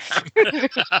reflex.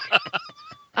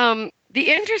 The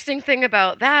interesting thing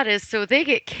about that is, so they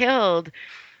get killed,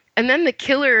 and then the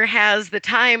killer has the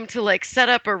time to like set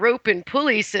up a rope and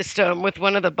pulley system with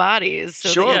one of the bodies. So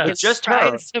Sure, that he with can just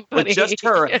surprise her. somebody. With just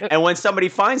her. And when somebody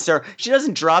finds her, she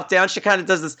doesn't drop down. She kind of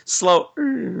does this slow,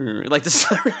 like this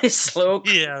really slow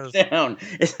down.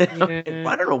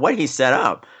 I don't know what he set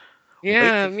up. Yeah,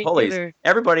 Weights and me pulleys. neither.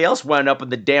 Everybody else wound up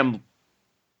with the damn,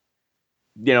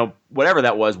 whatever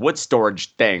that was, wood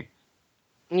storage thing.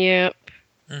 Yep.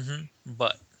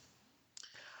 But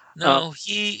no,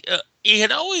 he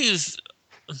had always.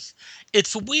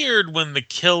 It's weird when the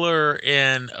killer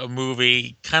in a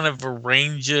movie kind of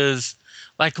arranges,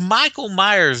 like Michael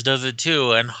Myers does it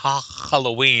too in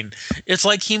Halloween. It's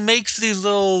like he makes these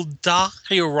little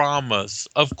dioramas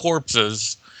of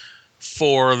corpses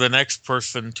for the next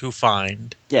person to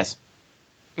find. Yes.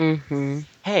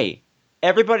 Hey,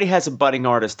 everybody has a budding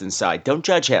artist inside. Don't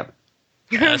judge him.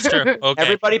 That's true. Okay.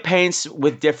 Everybody paints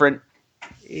with different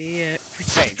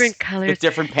different colors. With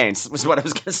different paints was what I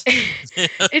was going to say.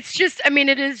 It's just, I mean,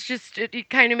 it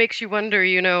kind of makes you wonder,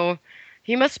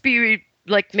 he must be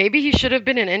like, maybe he should have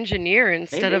been an engineer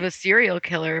instead of a serial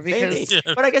killer, because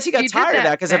But I guess he got tired of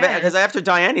that because after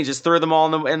Diane, he just threw them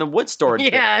all in the wood storage.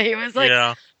 Yeah, he was like,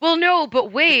 well, no,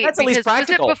 but wait, That's at least because was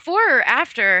it practical. before or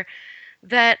after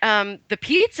that the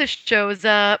pizza shows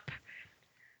up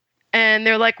and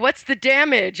they're like, what's the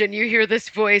damage? And you hear this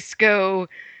voice go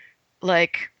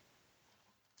like,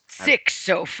 6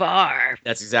 so far.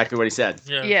 That's exactly what he said.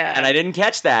 Yeah. And I didn't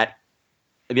catch that.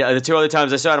 The 2 other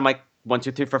times I saw it, I'm like, 1,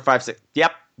 2, 3, 4, 5, 6.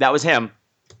 Yep, that was him.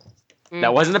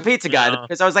 That wasn't the pizza guy.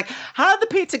 Because I was like, how did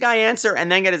the pizza guy answer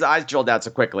and then get his eyes drilled out so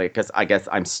quickly? Because I guess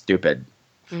I'm stupid.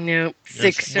 Nope.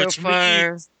 6 so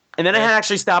far. And then I had to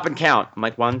actually stop and count. I'm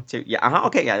like, 1, 2,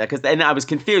 okay, yeah. Because then I was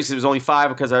confused. It was only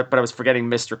 5 but I was forgetting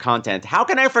Mr. Content. How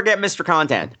can I forget Mr.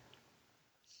 Content?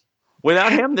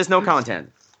 Without him, there's no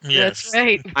content. Yes. That's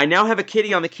right. I now have a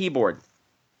kitty on the keyboard.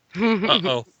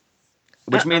 Uh-oh.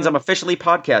 Which means I'm officially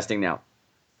podcasting now.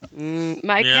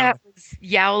 My cat was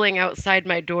yowling outside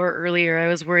my door earlier. I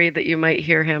was worried that you might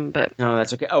hear him, but No,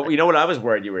 that's okay. Oh, you know what? I was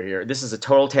worried you were here. This is a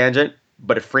total tangent,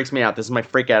 but it freaks me out. This is my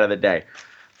freak out of the day.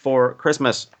 For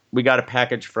Christmas, we got a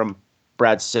package from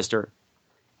Brad's sister,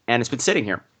 and it's been sitting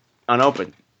here,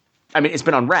 unopened. I mean, it's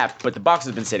been unwrapped, but the box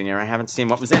has been sitting here. I haven't seen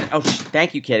what was in it. Oh,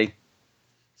 thank you, kitty.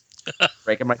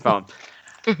 Breaking my phone.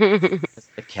 The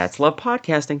cats love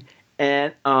podcasting,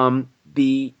 and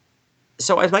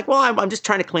so I was like, well, I'm just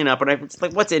trying to clean up, and I was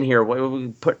like, what's in here?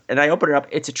 And I open it up.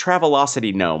 It's a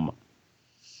Travelocity gnome.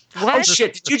 What? Oh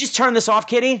shit! Did you just turn this off,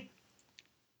 kitty?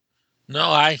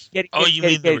 No, you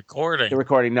mean the recording? The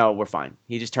recording. No, we're fine.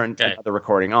 He just turned the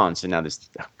recording on, so now this.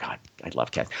 Oh God, I love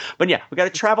cats. But yeah, we got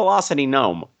a Travelocity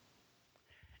gnome,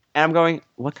 and I'm going,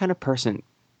 what kind of person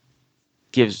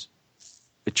gives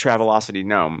a Travelocity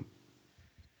gnome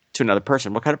to another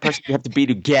person? What kind of person do you have to be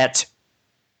to get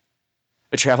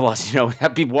a Travelocity gnome?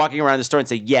 Have to be walking around the store and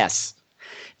say, yes,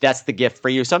 that's the gift for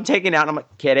you. So I'm taking it out and I'm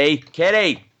like, kitty.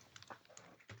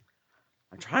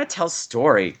 I'm trying to tell a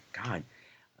story. God.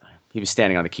 He was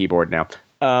standing on the keyboard now.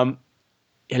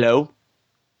 Hello?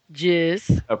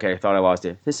 Jizz. Okay, I thought I lost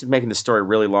it. This is making the story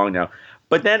really long now.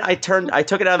 But then I took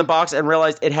it out of the box and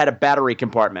realized it had a battery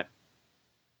compartment.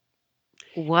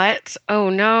 What? Oh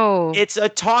no. It's a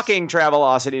talking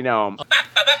Travelocity gnome.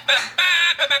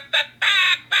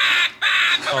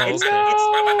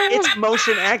 It's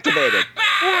motion activated.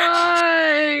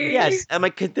 Why? Yes. I'm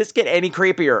like, could this get any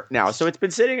creepier now? So it's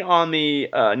been sitting on the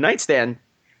nightstand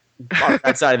on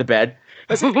that side of the bed.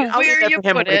 I'll Where get you that for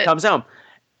him put when he it? comes home.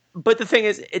 But the thing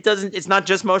is, it's not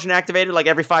just motion activated. Like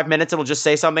every 5 minutes, it'll just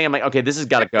say something. I'm like, okay, this has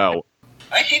got to go.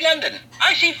 I see London.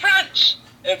 I see France.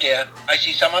 Oh dear, I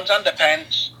see someone's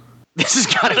underpants. This has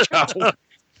got to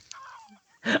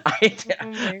go.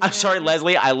 I'm sorry,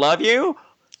 Leslie. I love you.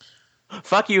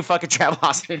 Fuck you, fucking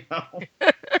Travelocity gnome.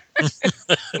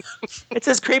 It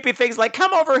says creepy things like,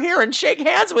 come over here and shake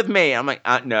hands with me. I'm like,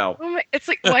 no. Oh my, it's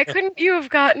like, why couldn't you have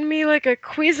gotten me like a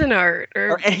Cuisinart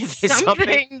or anything, something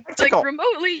like practical.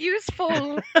 remotely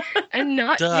useful and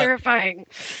not terrifying?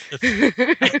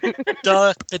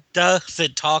 Does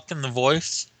it talk in the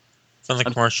voice from the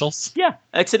commercials? Yeah,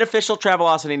 it's an official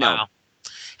Travelocity gnome. Wow.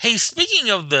 Hey, speaking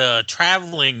of the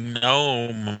traveling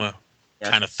gnome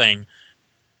kind of thing,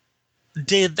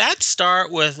 did that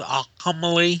start with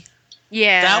Amelie?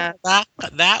 Yeah.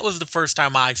 That was the first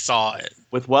time I saw it.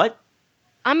 With what?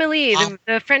 Amelie,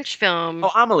 the French film.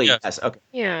 Oh, Amelie. Yes. Okay.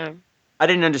 Yeah. I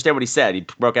didn't understand what he said. He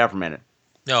broke out for a minute.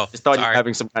 No, Just thought you were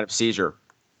having some kind of seizure.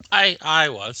 I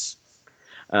was.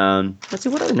 Let's see,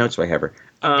 what other notes do I have here?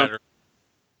 Better.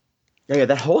 Yeah,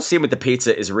 that whole scene with the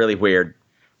pizza is really weird.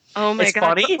 Oh my It's god!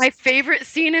 funny. But my favorite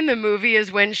scene in the movie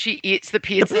is when she eats the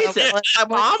pizza. I'm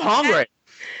hungry.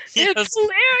 It's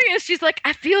hilarious. She's like,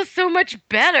 I feel so much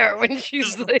better when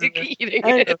she's like eating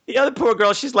And it. the other poor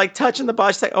girl, she's like touching the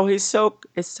box. She's like, "Oh, it's so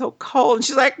cold." And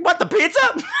she's like, "What, the pizza?"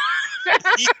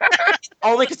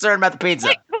 Only concerned about the pizza.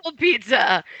 Like cold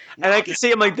pizza. And I can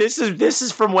see, I'm like, this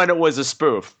is from when it was a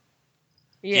spoof.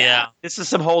 Yeah. This is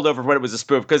some holdover from when it was a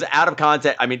spoof. Because out of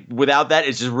context, I mean, without that,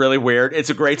 it's just really weird. It's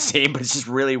a great scene, but it's just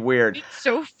really weird. It's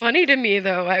so funny to me,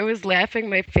 though. I was laughing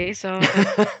my face off.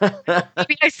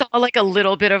 Maybe I saw like a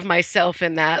little bit of myself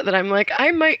in that I'm like,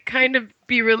 I might kind of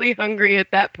be really hungry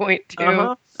at that point,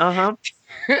 too.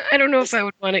 I don't know if I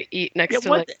would want to eat next to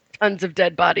like tons of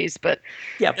dead bodies, but...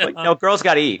 Yeah, but no, girls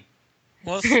got to eat.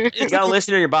 Well, You got to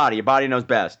listen to your body. Your body knows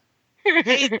best.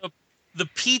 Hey, the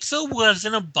pizza was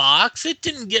in a box. It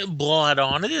didn't get blood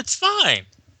on it. It's fine.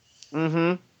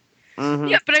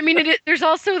 Yeah, but I mean, there's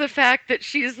also the fact that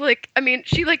she's like, I mean,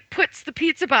 she like puts the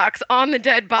pizza box on the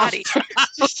dead body,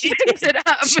 she picks it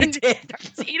up, and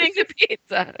starts eating the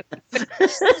pizza.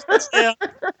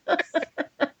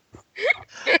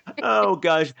 Oh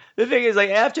gosh, the thing is, like,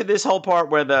 after this whole part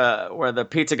where the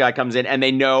pizza guy comes in and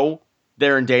they know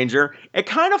they're in danger, it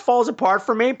kind of falls apart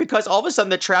for me because all of a sudden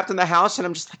they're trapped in the house, and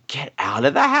I'm just like, get out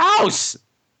of the house.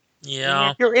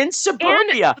 Yeah. You're in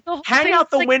suburbia. Hang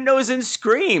out the like, windows and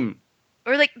scream.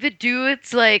 Or like the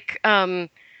dudes like are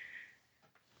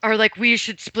like, we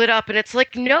should split up, and it's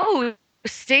like, no,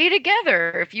 stay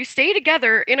together. If you stay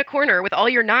together in a corner with all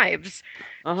your knives,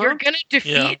 you're gonna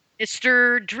defeat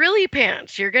Mr. Drilly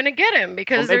Pants. You're gonna get him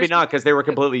because maybe not, because they were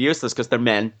completely useless because they're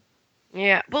men.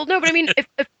 Yeah. Well, no, but I mean,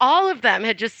 if all of them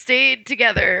had just stayed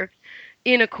together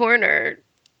in a corner,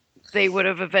 they would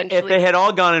have eventually... If they had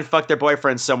all gone and fucked their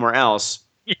boyfriends somewhere else...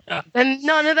 Yeah. Then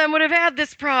none of them would have had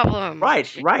this problem. Right.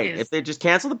 Jeez. If they just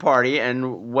canceled the party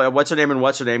and what's her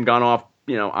name gone off,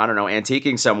 I don't know,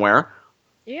 antiquing somewhere.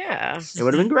 Yeah. It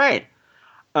would have been great.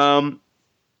 Yeah,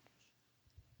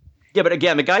 but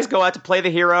again, the guys go out to play the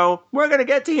hero. We're going to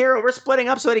get to hero. We're splitting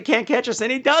up so that he can't catch us.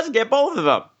 And he does get both of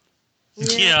them.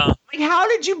 Yeah. Like, how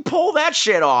did you pull that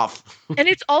shit off? And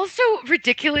it's also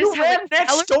ridiculous You how ran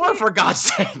next door, for God's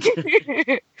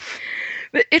sake.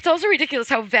 But it's also ridiculous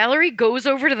how Valerie goes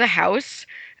over to the house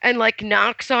and like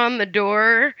knocks on the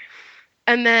door,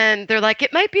 and then they're like,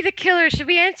 it might be the killer. Should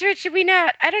we answer it? Should we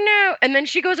not? I don't know. And then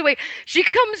she goes away. She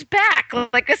comes back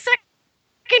like a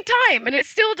second time, and it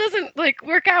still doesn't like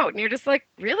work out. And you're just like,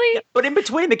 really? Yeah, but in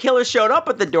between, the killer showed up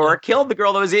at the door, killed the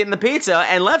girl that was eating the pizza,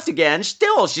 and left again.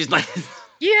 Still, she's like...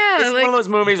 Yeah. It's one of those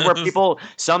movies where people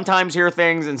sometimes hear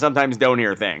things and sometimes don't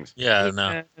hear things. Yeah,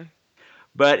 no.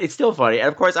 But it's still funny. And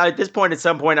of course, at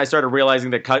some point, I started realizing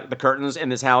that the curtains in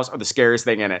this house are the scariest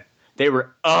thing in it. They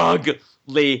were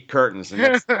ugly curtains. And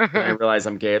that's when I realized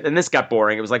I'm gay. And this got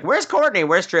boring. It was like, where's Courtney?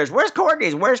 Where's Trish? Where's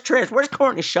Courtney? Where's Trish? Where's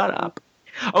Courtney? Shut up.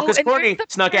 Oh, because Courtney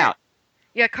snuck out.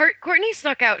 Yeah, Courtney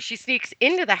snuck out. She sneaks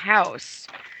into the house.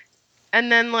 And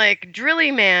then, like,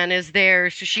 Drilly Man is there,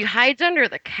 so she hides under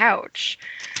the couch.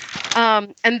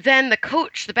 And then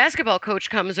the basketball coach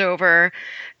comes over,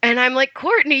 and I'm like,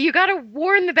 Courtney, you gotta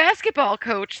warn the basketball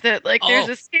coach that, like, there's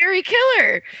a scary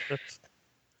killer.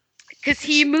 Because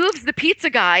he moves the pizza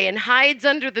guy and hides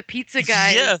under the pizza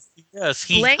guy's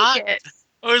blanket.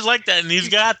 I always like that, and he's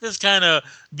got this kind of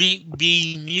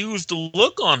bemused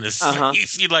look on his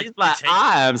face. He's like,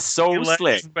 I am so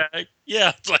slick. Back.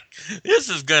 Yeah, it's like, this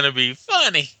is gonna be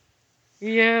funny.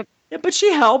 Yeah. Yeah, but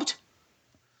she helped.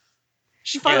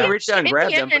 She finally reached out and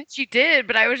grabbed him. And she did,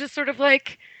 but I was just sort of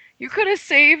like, you could have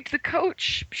saved the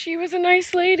coach. She was a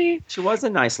nice lady. She was a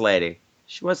nice lady.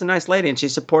 And she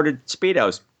supported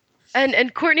Speedos.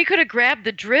 And Courtney could have grabbed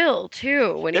the drill,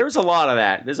 too. There was a lot of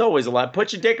that. There's always a lot.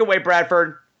 Put your dick away,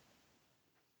 Bradford.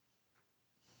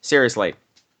 Seriously.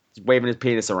 He's waving his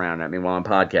penis around at me while I'm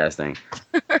podcasting.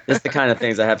 This is the kind of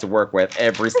things I have to work with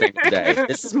every single day.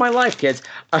 This is my life, kids.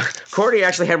 Courtney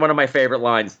actually had one of my favorite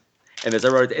lines in this. I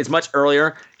wrote it's much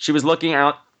earlier. She was looking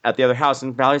out at the other house,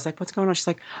 and Valerie's like, what's going on? She's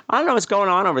like, I don't know what's going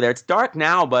on over there. It's dark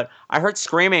now, but I heard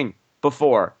screaming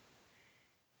before.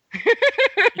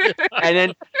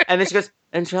 and then she goes,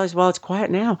 and she goes, well, it's quiet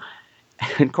now.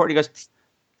 And Courtney goes,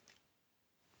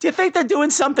 do you think they're doing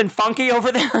something funky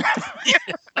over there?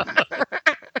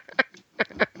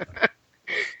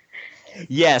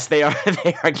 Yes, they are.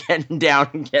 They are getting down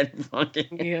and getting funky.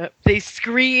 Yeah, they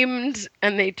screamed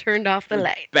and they turned off the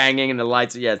light. Banging in the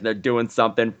lights. Yes, they're doing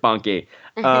something funky.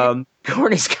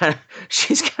 Courtney's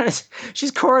she's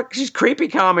creepy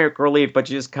comic relief, but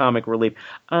she's comic relief.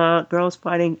 Girls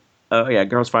fighting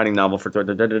novel for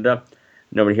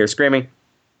nobody here screaming.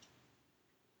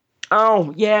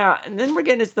 Oh yeah, and then we're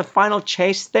getting into the final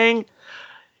chase thing.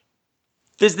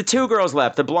 There's the two girls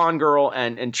left, the blonde girl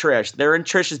and Trish. They're in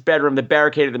Trish's bedroom. They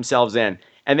barricaded themselves in.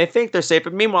 And they think they're safe,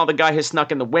 but meanwhile, the guy has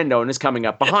snuck in the window and is coming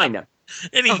up behind them.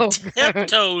 And he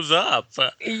tiptoes up.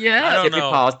 Yeah.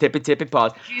 Tippy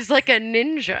paws. He's like a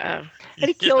ninja. And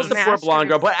he kills the poor blonde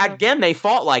girl. But again, they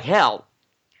fought like hell.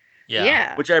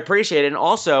 Yeah. Which I appreciated. And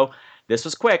also, this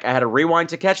was quick. I had to rewind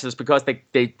to catch this because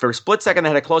they for a split second,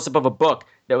 they had a close-up of a book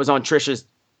that was on Trish's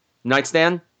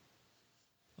nightstand.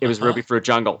 It was Ruby Fruit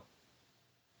Jungle.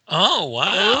 Oh,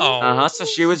 wow. So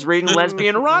she was reading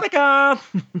lesbian erotica.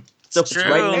 So it's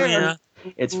right there. Yeah.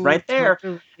 It's right there.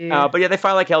 But yeah, they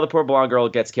fight like hell. The poor blonde girl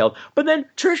gets killed. But then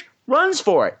Trish runs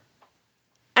for it.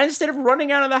 And instead of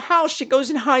running out of the house, she goes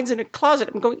and hides in a closet.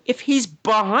 I'm going, if he's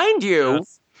behind you,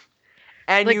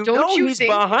 and like, you know he's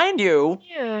behind you,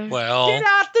 well, get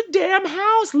out the damn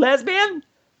house, lesbian.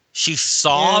 She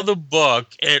saw the book.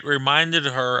 It reminded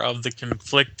her of the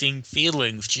conflicting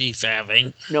feelings she's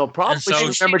having. No problem. So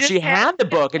she remembered she had the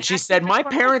book, and she said, "My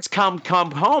parents come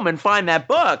home and find that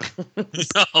book."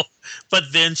 No, but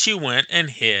then she went and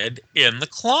hid in the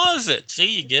closet.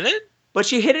 See, you get it? But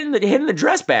she hid it in the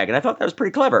dress bag, and I thought that was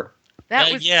pretty clever.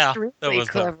 That was extremely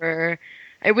clever.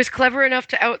 It was clever enough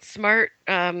to outsmart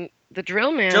the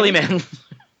drill man. Drilly man.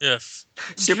 Yes.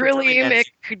 Drilly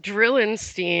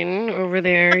McDrillenstein over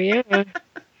there, yeah.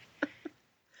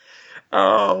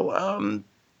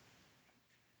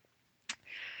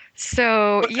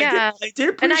 So, yeah. I did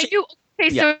appreciate...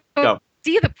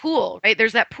 see the pool, right?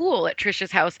 There's that pool at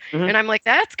Trisha's house. Mm-hmm. And I'm like,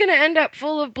 that's going to end up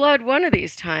full of blood one of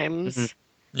these times.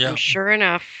 Mm-hmm. Yeah. And sure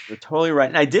enough. You're totally right.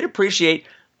 And I did appreciate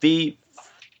the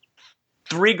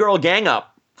 3-girl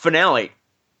gang-up finale.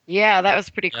 Yeah, that was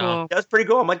pretty cool. That was pretty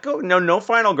cool. I'm like, no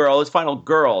final girl. It's final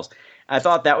girls. I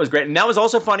thought that was great. And that was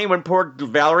also funny when poor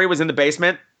Valerie was in the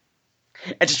basement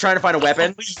and she's trying to find a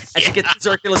weapon. And she gets the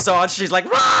circular saw and she's like,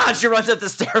 rah! And she runs up the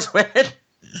stairs with it.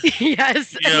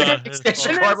 Yes. Yeah.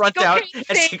 Extension cord runs out.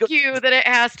 Thank you that it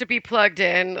has to be plugged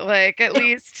in. Like, at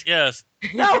least. Yes.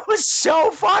 That was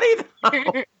so funny,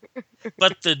 though.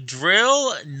 But the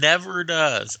drill never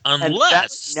does.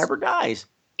 Unless. Never dies.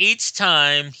 Each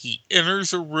time he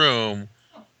enters a room,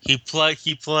 he plugs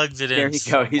it there in. There you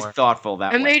go. He's thoughtful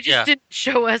that and way. they just didn't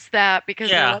show us that because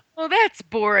they're like, oh, that's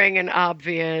boring and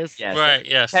obvious. Yes, right,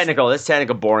 yes. That's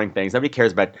technical, boring things. Nobody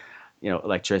cares about,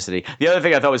 electricity. The other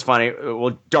thing I thought was funny,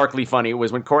 darkly funny,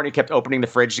 was when Courtney kept opening the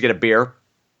fridge to get a beer.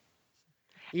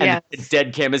 Yeah. And the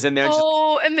dead Kim is in there.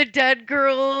 And the dead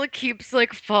girl keeps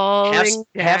like falling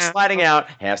half sliding out.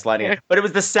 But it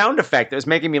was the sound effect that was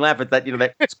making me laugh at that,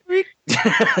 that squeak.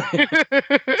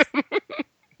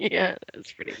 Yeah,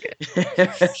 that's pretty good.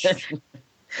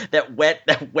 that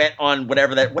wet on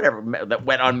whatever that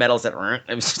wet on metals that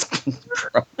it was just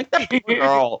like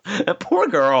that poor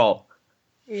girl.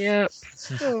 Yep.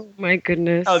 Oh my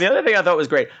goodness. Oh, the other thing I thought was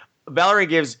great. Valerie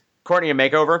gives Courtney a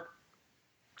makeover.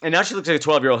 And now she looks like a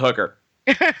 12-year-old hooker.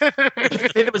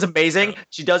 The thing that was amazing,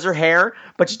 she does her hair,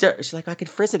 but she's like, I could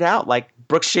frizz it out like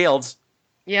Brooke Shields.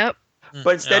 Yep.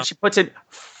 But instead she puts in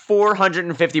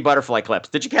 450 butterfly clips.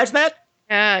 Did you catch that?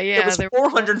 Yeah. It was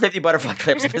 450 butterfly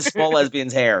clips in this small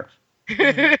lesbian's hair.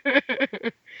 But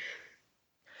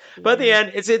at the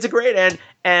end, it's a great end.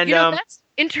 And that's an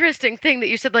interesting thing that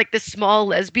you said, like the small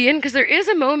lesbian, because there is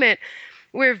a moment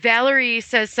where Valerie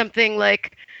says something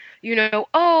like,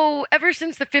 ever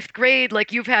since the 5th grade,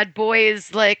 like you've had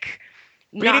boys like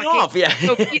beating off, yeah.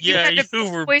 You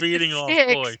were beating off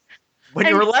boys. When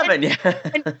you were 11, yeah.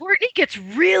 And Courtney gets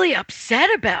really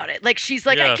upset about it. Like she's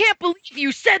like, I can't believe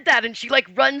you said that, and she like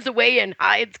runs away and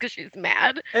hides because she's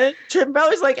mad. And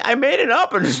Valerie's like, I made it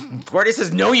up, and Courtney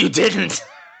says, no, you didn't.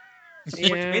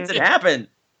 Which means it happened.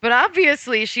 But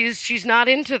obviously, she's not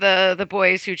into the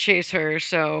boys who chase her.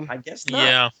 So I guess not.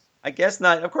 Yeah. I guess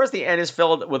not. Of course, the end is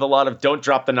filled with a lot of don't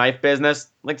drop the knife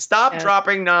business. Like, stop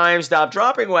dropping knives, stop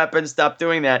dropping weapons, stop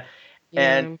doing that.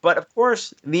 Yeah. But of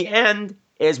course, the end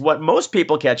is what most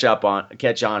people catch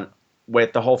on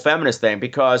with the whole feminist thing,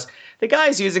 because the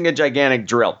guy's using a gigantic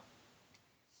drill.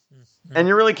 Mm-hmm. And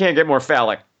you really can't get more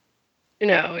phallic.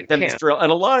 No, than this drill.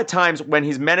 And a lot of times when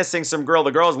he's menacing some girl,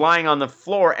 the girl's lying on the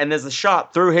floor and there's a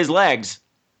shot through his legs.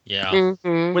 Yeah.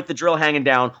 Mm-hmm. With the drill hanging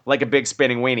down like a big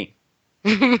spinning weenie.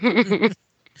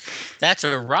 That's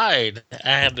a ride.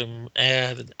 Something.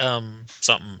 I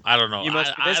don't know. You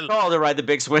must be this call to ride the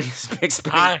big swing. Big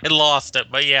spinning. I lost it,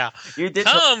 but yeah. You did.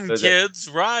 Come, kids,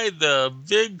 ride the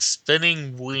big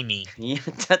spinning weenie.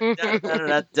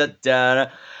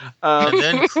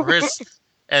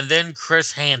 And then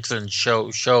Chris Hansen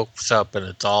shows up, and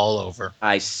it's all over.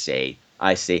 I see.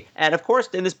 And of course,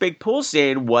 in this big pool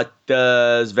scene, what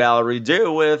does Valerie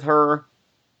do with her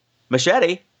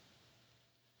machete?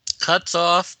 Cuts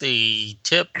off the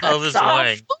tip of his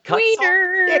wing.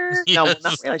 Wiener. No,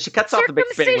 not really. She cuts off the big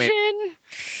spinning wing.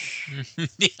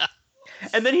 Yeah.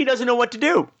 And then he doesn't know what to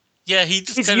do. Yeah, he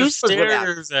just kind of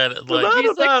stares at it like...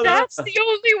 He's like, that's the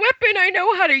only weapon I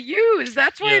know how to use.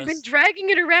 That's why I've been dragging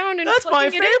it around and that's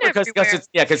my favorite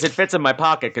because it fits in my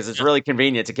pocket because it's really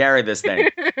convenient to carry this thing.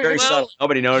 Very subtle.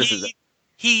 Nobody notices it.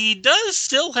 He does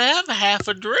still have half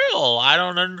a drill. I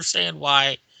don't understand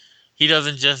why he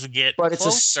doesn't just get But it's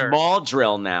closer. a small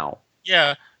drill now.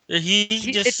 Yeah, he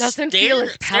just it doesn't feel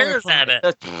as stares at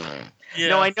it. Yeah.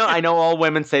 No, I know all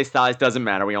women say size doesn't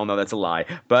matter. We all know that's a lie.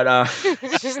 But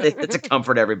it's a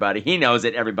comfort to everybody. He knows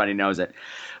it. Everybody knows it.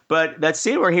 But that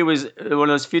scene where he was, one of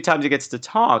those few times he gets to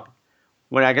talk,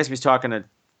 when I guess he was talking to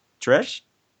Trish.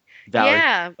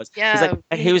 Yeah.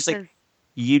 He was like,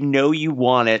 you know you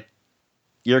want it.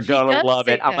 You're going to love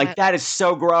it. I'm like, that is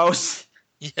so gross.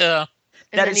 Yeah.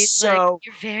 That is so... Like,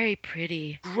 you're very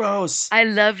pretty. Gross. I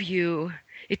love you.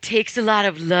 It takes a lot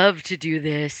of love to do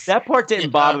this. That part didn't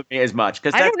bother me as much.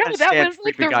 I don't know. That was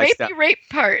like the rapey rape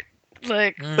part.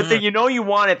 Like, But the you know you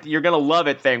want it, you're going to love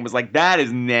it thing was like, that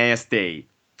is nasty.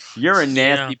 You're a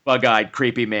nasty, bug-eyed,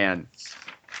 creepy man.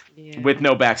 Yeah. With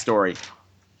no backstory.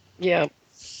 Yeah.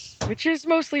 Which is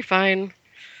mostly fine.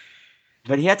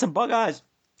 But he had some bug eyes.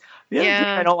 The other thing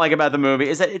I don't like about the movie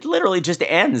is that it literally just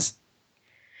ends.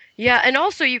 Yeah, and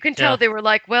also you can tell they were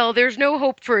like, well, there's no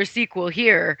hope for a sequel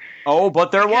here. Oh,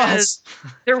 but there was.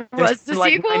 There was the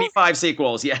like sequel? 95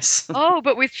 sequels, yes. Oh,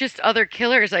 but with just other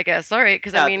killers, I guess. All right,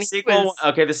 because I mean, the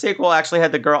sequel actually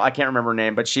had the girl, I can't remember her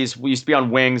name, but we used to be on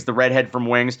Wings, the redhead from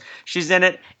Wings. She's in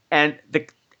it, and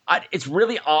it's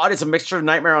really odd. It's a mixture of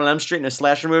Nightmare on Elm Street and a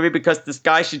slasher movie because this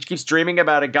guy, she keeps dreaming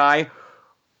about a guy,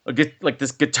 like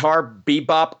this guitar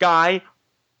bebop guy,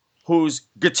 whose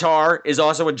guitar is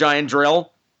also a giant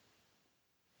drill.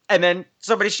 And then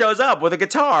somebody shows up with a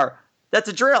guitar. That's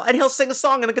a drill. And he'll sing a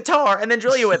song on the guitar and then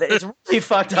drill you with it. It's a really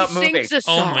fucked up movie. Sings a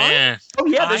song? Oh, man. Oh,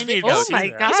 yeah. Oh, my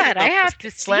God. I have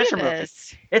to see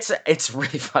this. It's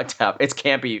really fucked up. It's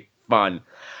campy fun.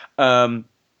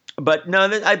 But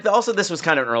no, also this was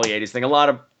kind of an early 80s thing. A lot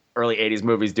of early 80s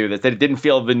movies do this. They didn't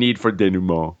feel the need for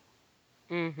denouement.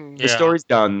 Mm-hmm. The story's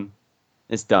done.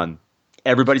 It's done.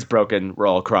 Everybody's broken. We're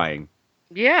all crying.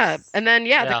 Yeah, and then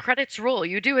the credits roll.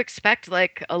 You do expect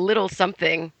like a little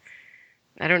something.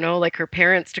 I don't know, like her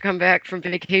parents to come back from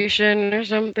vacation or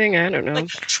something. I don't know. Like,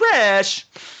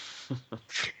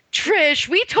 Trish,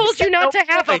 we told you not to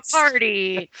have a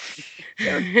party.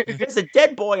 There's a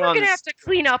dead boy on. We're gonna have to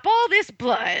clean up all this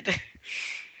blood.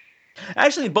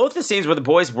 Actually, both the scenes where the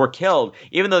boys were killed,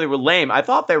 even though they were lame, I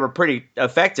thought they were pretty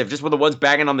effective. Just with the ones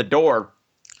banging on the door.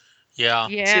 Yeah,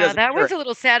 that was a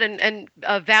little sad. And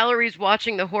Valerie's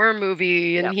watching the horror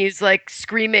movie, and he's like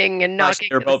screaming and knocking.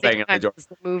 They're both banging on the door.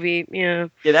 The movie, yeah.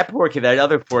 Yeah, that poor kid, that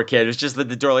other poor kid, was just at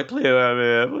the door like, please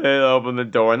open the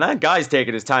door. And that guy's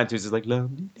taking his time too. He's like,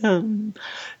 lum-de-dum,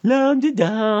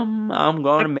 lum-de-dum, I'm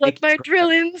going to make my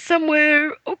drill in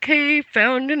somewhere. Okay,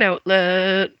 found an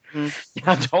outlet.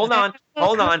 Hold on.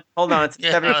 It's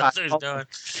 75.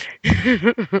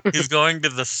 He's going to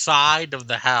the side of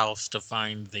the house to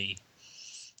find the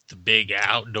big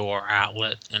outdoor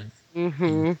outlet and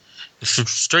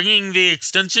stringing the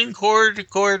extension cord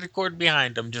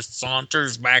behind him. Just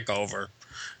saunters back over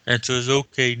and says,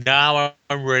 "Okay, now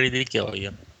I'm ready to kill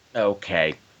you."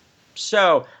 Okay,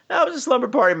 so that was a Slumber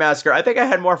Party Massacre. I think I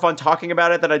had more fun talking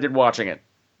about it than I did watching it.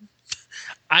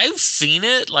 I've seen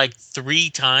it like 3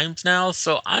 times now,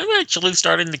 so I'm actually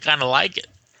starting to kind of like it.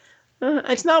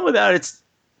 It's not without its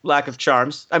lack of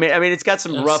charms. I mean, it's got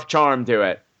some rough charm to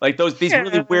it. Like these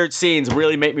really weird scenes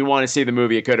really make me want to see the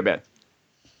movie it could have been.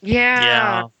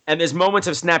 Yeah. And there's moments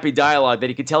of snappy dialogue that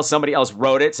you could tell somebody else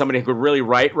wrote it. Somebody who could really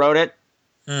wrote it.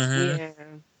 Mm-hmm. Yeah.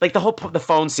 Like the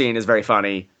phone scene is very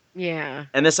funny. Yeah.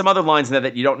 And there's some other lines in there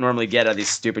that you don't normally get out of these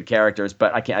stupid characters,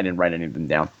 but I didn't write any of them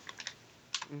down.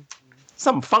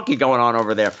 Something funky going on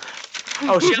over there.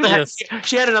 Oh,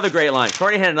 she had another great line.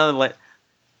 Courtney had another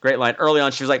great line early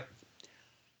on. She was like,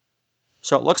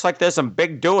 "So it looks like there's some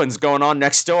big doings going on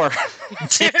next door."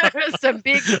 Some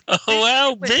big. Oh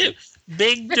wow,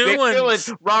 big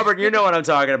doings. Robert, you know what I'm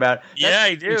talking about. Yeah,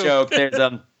 I do. Joke.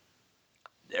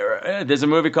 there's a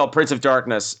movie called Prince of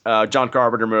Darkness, John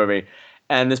Carpenter movie,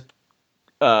 and this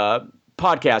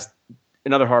podcast,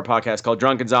 another horror podcast called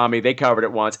Drunken Zombie, they covered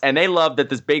it once, and they loved that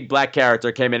this big black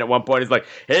character came in at one point. He's like,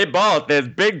 "Hey, boss, there's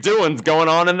big doings going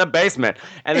on in the basement,"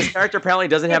 and this character apparently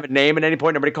doesn't have a name at any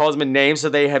point. Nobody calls him a name, so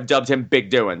they have dubbed him Big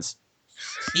Doings.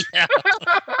 Yeah.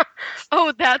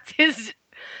 Oh, that's his.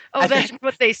 Oh, that's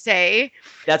what they say.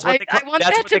 That's what I want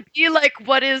that to be like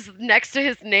what is next to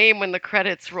his name when the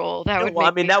credits roll. That would. Well,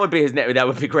 I mean, that would be his name. That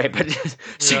would be great. But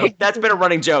see, that's been a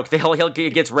running joke. He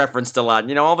gets referenced a lot.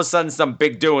 You know, all of a sudden, some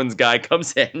Big Doings guy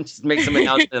comes in and just makes some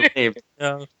announcement and leaves.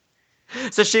 Yeah.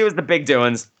 So she was the Big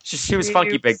Doings. She was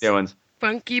funky Big Doings.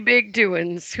 Funky Big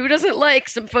Doings. Who doesn't like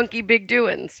some funky Big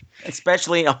Doings?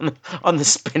 Especially on the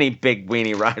spinny big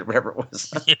weenie ride, whatever it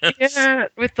was. Yeah,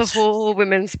 with the whole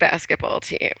women's basketball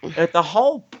team. The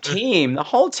whole team,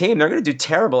 they're going to do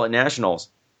terrible at nationals.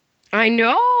 I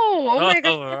know. Oh my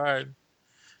god. All right.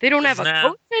 They don't have a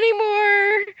coach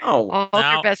anymore. Oh, all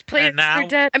their best players are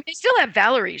dead. I mean, they still have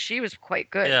Valerie. She was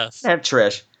quite good. Yes. They have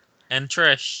Trish. And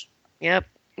Trish. Yep.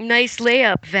 Nice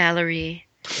layup, Valerie.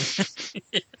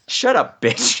 Shut up,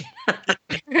 bitch.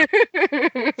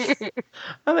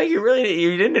 I mean,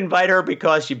 you didn't invite her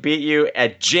because she beat you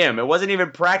at gym. It wasn't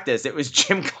even practice. It was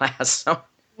gym class. So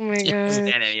oh my god.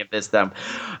 Understand any of this stuff.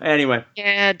 Anyway.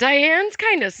 Yeah, Diane's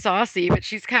kind of saucy, but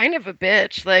she's kind of a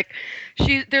bitch. Like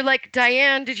they're like,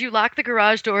 "Diane, did you lock the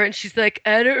garage door?" And she's like,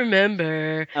 "I don't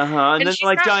remember." And then they're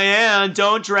like, "Diane,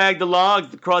 don't drag the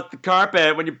logs across the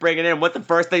carpet when you bring it in." What the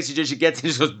first thing she does? She gets in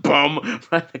and just goes boom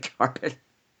right on the carpet.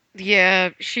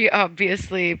 Yeah, she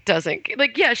obviously doesn't.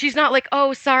 Like, yeah, she's not like,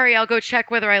 "Oh, sorry, I'll go check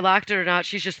whether I locked it or not."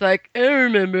 She's just like, "I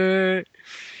remember.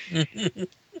 I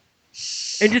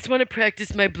just want to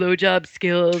practice my blowjob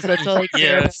skills. That's all I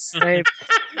care about."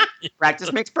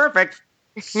 Practice makes perfect.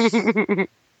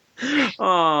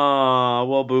 Oh,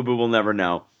 well, Boo Boo will never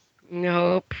know.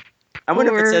 Nope. I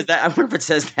wonder if it says that. I wonder if it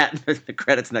says that in the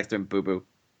credits next to him, Boo Boo.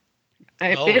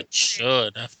 It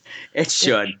should. It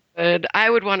should. I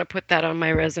would want to put that on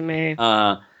my resume.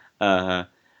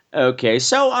 Okay,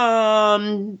 so all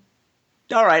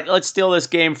right, let's steal this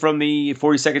game from the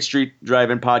 42nd Street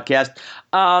Drive-In podcast.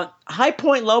 High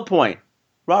point, low point.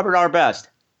 Robert R. Best.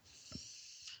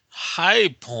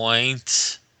 High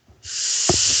point.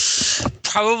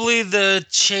 Probably the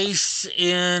chase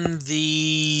in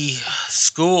the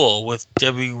school with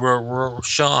Debbie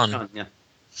Rochon. Yeah.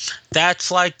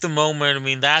 That's like the moment. I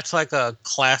mean, that's like a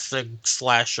classic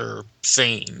slasher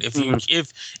scene.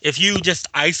 If you just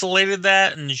isolated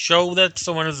that and show that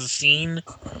someone as a scene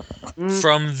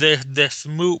from this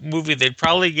movie, they'd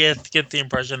probably get the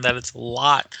impression that it's a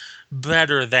lot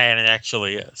better than it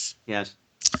actually is. Yes.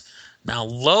 Now,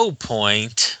 low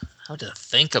point. How to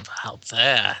think about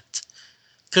that?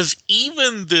 Because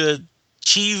even the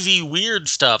cheesy, weird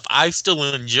stuff, I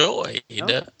still enjoyed.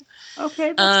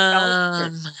 Okay. I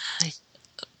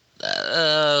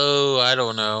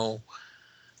don't know.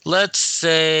 Let's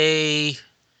say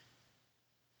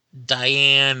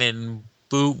Diane and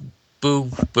Boo.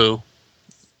 Their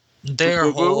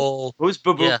Boo-boo? whole Who's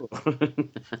Boo Boo? Yeah,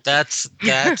 that's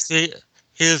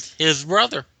his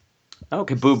brother.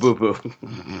 Okay, Boo Boo Boo.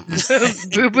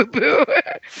 Boo Boo Boo.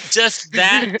 Just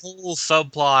that whole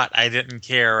subplot, I didn't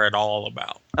care at all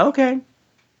about. Okay,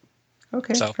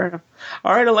 fair enough.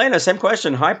 All right, Elena, same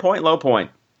question. High point, low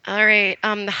point. All right.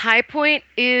 The high point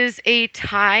is a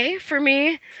tie for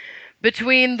me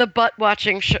between the butt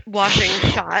washing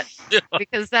shot,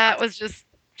 because that was just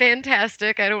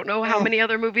fantastic. I don't know how many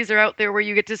other movies are out there where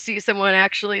you get to see someone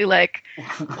actually like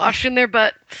washing their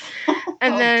butt,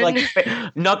 and then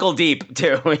like knuckle deep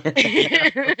too.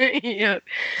 Yeah.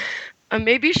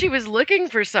 Maybe she was looking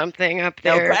for something up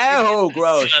there. Oh,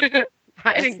 gross.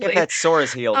 Hiding Get that sore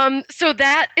is healed. So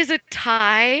that is a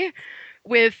tie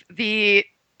with the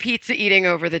pizza eating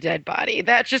over the dead body.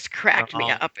 That just cracked me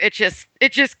up. It just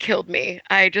killed me.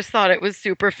 I just thought it was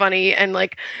super funny and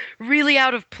like really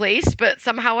out of place, but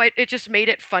somehow it just made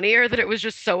it funnier that it was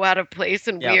just so out of place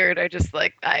and weird. I just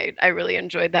I really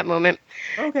enjoyed that moment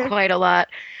quite a lot.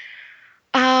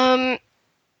 And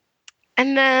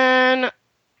then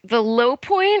the low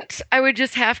point, I would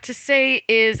just have to say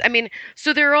is, I mean,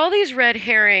 so there are all these red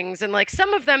herrings, and like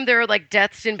some of them, there are like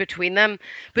deaths in between them,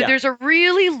 but there's a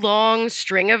really long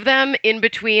string of them in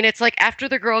between. It's like after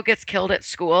the girl gets killed at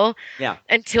school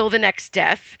until the next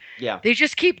death. Yeah. They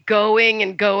just keep going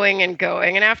and going and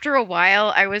going. And after a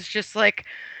while, I was just like,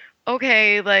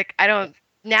 okay, like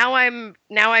now I'm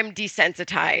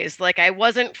desensitized. Like I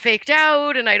wasn't faked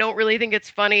out and I don't really think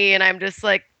it's funny. And I'm just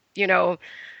like,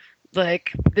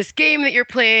 like this game that you're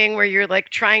playing where you're like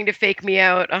trying to fake me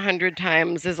out 100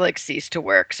 times is like ceased to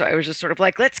work. So I was just sort of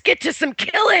like, let's get to some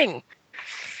killing.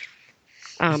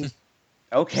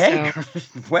 Okay. So.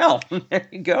 Well, there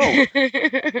you go.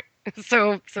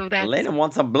 so that's. Elena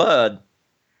wants some blood.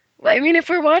 I mean, if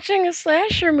we're watching a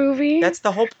slasher movie, that's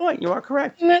the whole point. You are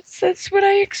correct. That's what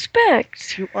I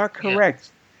expect. You are correct.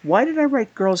 Yeah. Why did I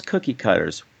write girls cookie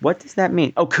cutters? What does that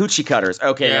mean? Oh, coochie cutters.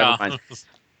 Okay, never mind.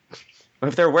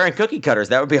 If they're wearing cookie cutters,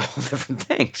 that would be a whole different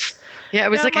thing. Yeah, I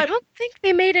was I don't think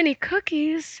they made any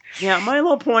cookies. Yeah, my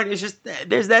little point is just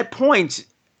there's that point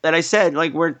that I said,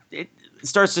 like where it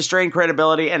starts to strain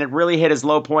credibility, and it really hit his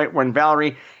low point when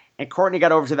Valerie and Courtney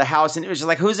got over to the house, and it was just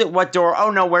like, who's at what door? Oh,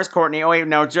 no, where's Courtney? Oh, wait,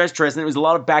 no, it's just Tristan. It was a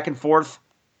lot of back and forth.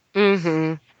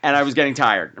 Mm-hmm. And I was getting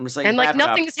tired. I'm just like, and like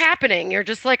nothing's happening. You're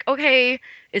just like, okay,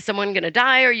 is someone going to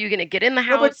die? Are you going to get in the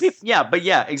house? No, but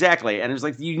yeah, exactly. And it was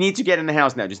like, you need to get in the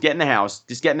house now. Just get in the house.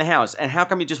 Just get in the house. And how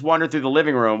come you just wander through the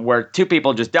living room where 2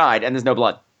 people just died and there's no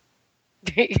blood?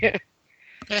 Yeah.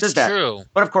 That's true.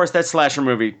 But of course, that's slasher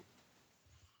movie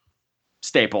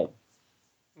staple.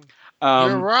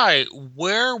 You're right.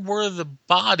 Where were the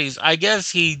bodies? I guess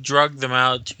he drugged them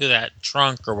out to that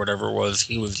trunk or whatever it was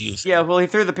he was using. Yeah, well, he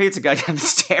threw the pizza guy down the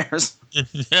stairs.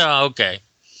 Yeah, okay.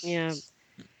 Yeah.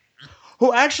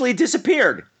 Who actually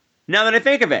disappeared, now that I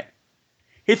think of it.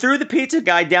 He threw the pizza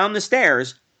guy down the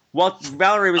stairs while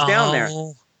Valerie was down there.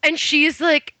 And she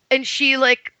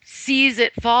sees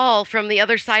it fall from the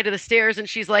other side of the stairs, and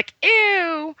she's like,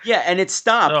 ew. Yeah, and it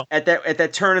stopped at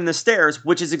that turn in the stairs,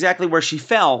 which is exactly where she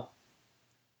fell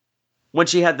when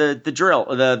she had the drill,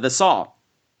 the saw.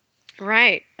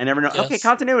 Right. And everyone, okay,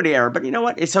 continuity error, but you know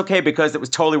what? It's okay because it was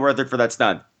totally worth it for that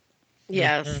stunt.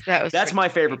 Yes, That's my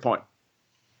favorite point.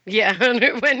 Yeah,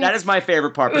 that is my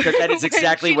favorite part because that is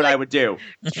exactly what I would do.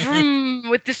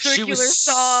 With the circular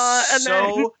saw, and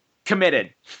so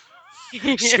committed.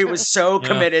 She was so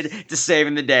committed to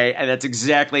saving the day, and that's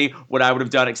exactly what I would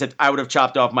have done. Except I would have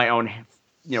chopped off my own,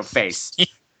 face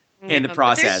in the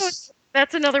process.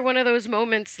 That's another one of those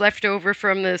moments left over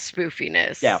from the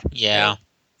spoofiness. Yeah.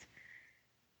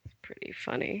 Pretty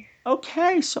funny.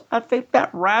 Okay, so I think that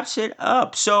wraps it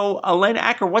up. So, Elena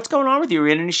Acker, what's going on with you? Are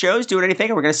you in any shows, doing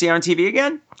anything? Are we going to see you on TV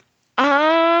again?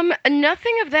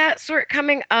 Nothing of that sort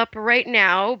coming up right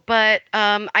now, but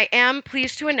I am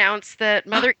pleased to announce that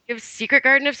Mother Eve's Secret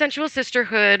Garden of Sensual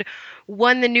Sisterhood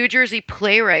won the New Jersey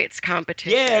Playwrights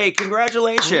competition. Yay,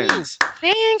 congratulations.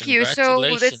 Thank you. So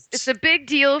it's a big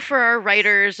deal for our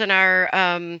writers and our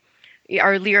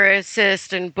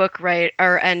lyricist and book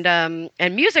writer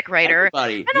and music writer.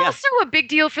 Everybody. And also a big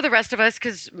deal for the rest of us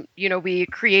because we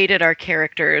created our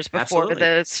characters before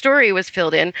the story was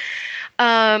filled in.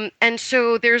 And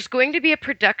so there's going to be a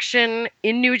production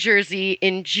in New Jersey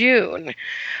in June.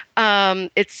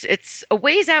 It's a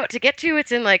ways out to get to.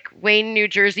 It's in like Wayne, New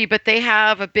Jersey, but they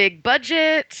have a big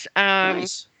budget.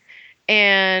 Nice.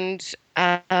 And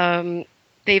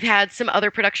they've had some other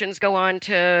productions go on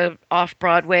to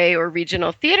off-Broadway or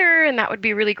regional theater, and that would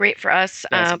be really great for us.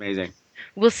 That's amazing.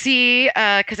 We'll see,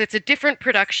 because it's a different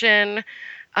production.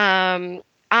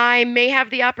 I may have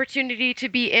the opportunity to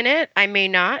be in it. I may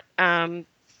not.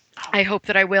 I hope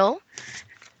that I will.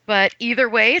 But either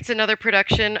way, it's another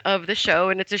production of the show,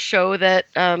 and it's a show that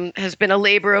has been a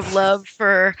labor of love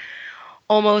for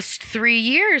almost 3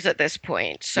 years at this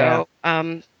point. So,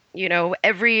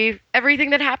 everything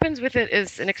that happens with it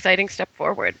is an exciting step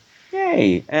forward.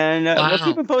 Yay. And we'll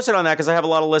keep them posted on that because I have a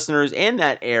lot of listeners in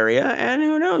that area, and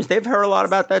who knows? They've heard a lot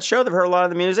about that show. They've heard a lot of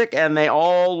the music, and they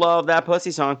all love that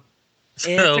Pussy song. It's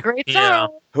a great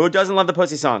song. Who doesn't love the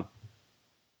Pussy song?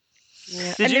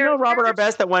 Yeah. Did you know, Robert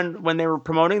Arbest, that when they were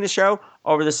promoting the show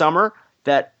over the summer,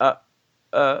 that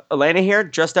Elena here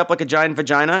dressed up like a giant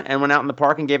vagina and went out in the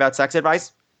park and gave out sex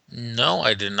advice? No,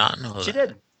 I did not know that. She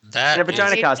did. That in a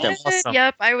vagina costume. Awesome.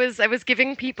 Yep, I was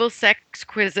giving people sex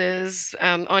quizzes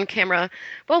on camera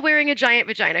while wearing a giant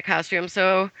vagina costume.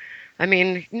 So, I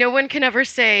mean, no one can ever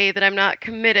say that I'm not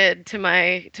committed to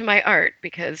my art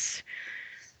because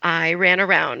I ran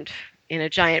around in a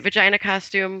giant vagina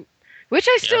costume, which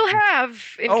I still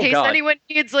have in case anyone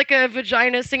needs like a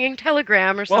vagina singing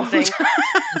telegram or something.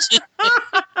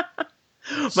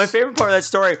 My favorite part of that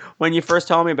story, when you first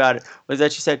told me about it, was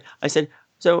that I said,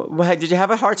 so did you have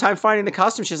a hard time finding the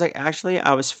costume? She's like, actually,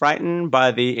 I was frightened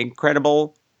by the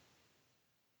incredible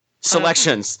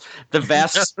selections, the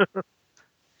vast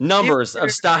numbers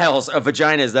of styles of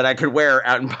vaginas that I could wear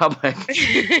out in public.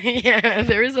 Yeah,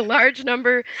 there is a large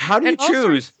number. How do you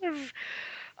choose?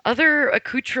 Other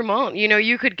accoutrement.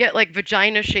 You could get like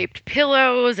vagina-shaped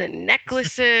pillows and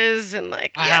necklaces and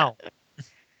like, wow.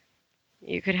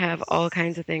 You could have all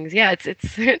kinds of things. Yeah,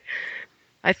 it's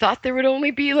I thought there would only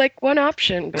be like one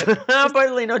option, but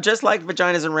But just like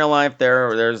vaginas in real life,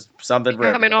 there's something.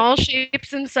 they come in all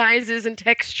shapes and sizes and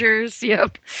textures.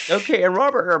 Yep. Okay, and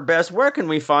Robert, our best, where can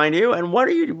we find you? And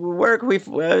where can we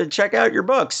check out your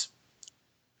books?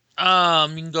 You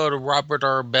can go to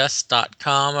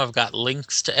robertrbest.com. I've got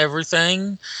links to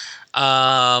everything.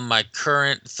 My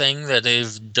current thing that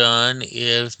I've done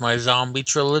is my zombie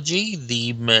trilogy,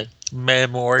 the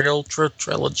Memorial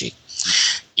Trilogy.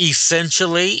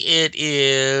 Essentially, it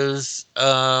is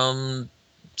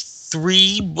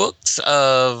 3 books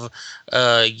of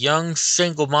a young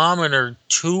single mom and her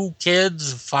 2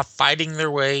 kids fighting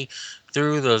their way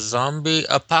through the zombie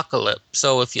apocalypse.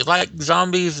 So if you like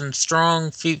zombies and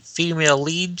strong female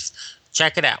leads,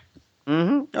 check it out.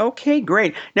 Mm-hmm. Okay,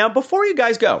 great. Now, before you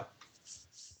guys go,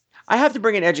 I have to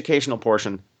bring an educational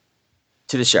portion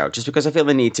to the show just because I feel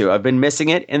the need to. I've been missing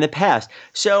it in the past.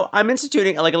 So I'm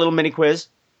instituting like a little mini quiz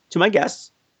to my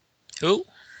guests. Who?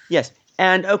 Yes.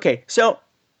 And okay, so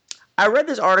I read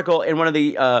this article in one of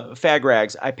the fag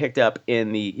rags I picked up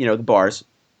in the the bars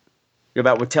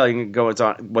about telling you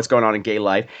what's going on in gay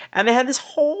life, and they had this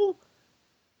whole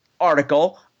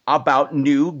article about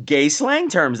new gay slang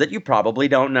terms that you probably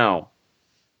don't know.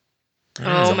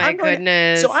 Oh my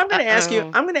goodness! So I'm going to ask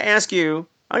you. I'm going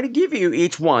to give you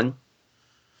each one,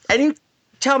 and you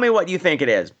tell me what you think it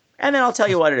is, and then I'll tell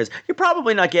you what it is. You'll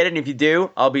probably not get it, and if you do,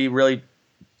 I'll be really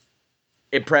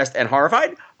impressed and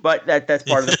horrified. But that's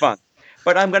part of the fun.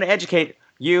 But I'm going to educate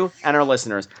you and our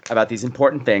listeners about these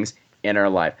important things in our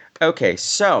life. Okay,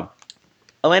 so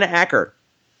Elena Acker.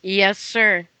 Yes,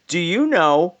 sir. Do you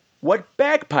know what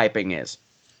bagpiping is?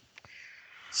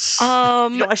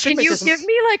 Can you give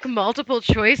me like multiple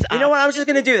choice? You know what? I was just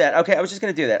going to do that.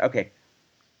 Okay.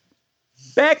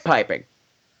 Bagpiping.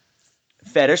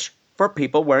 Fetish for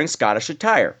people wearing Scottish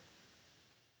attire.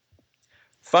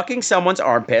 Fucking someone's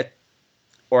armpit.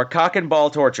 Or cock and ball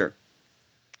torture.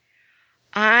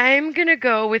 I'm going to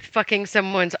go with fucking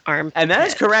someone's armpit. And that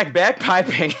is correct.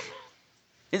 Bagpiping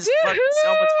is fucking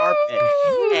someone's armpit.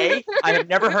 A, I have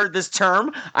never heard this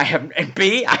term.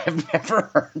 B, I have never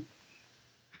heard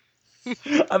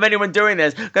of anyone doing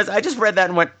this, because I just read that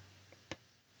and went,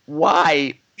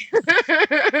 why?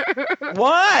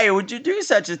 Why would you do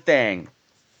such a thing?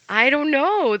 I don't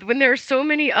know. When there are so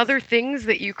many other things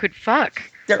that you could fuck.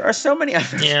 There are so many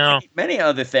other many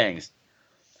other things.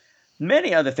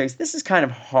 Many other things. This is kind of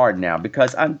hard now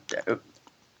because I'm.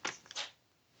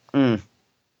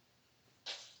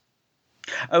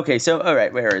 Okay, so all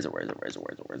right, where is it?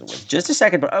 Just a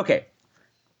second, but okay.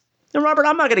 Now, Robert,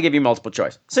 I'm not going to give you multiple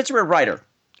choice. Since you're a writer,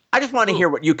 I just want to hear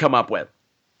what you come up with.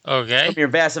 Okay. From your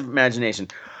vast imagination.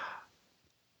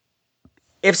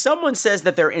 If someone says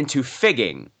that they're into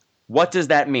figging, what does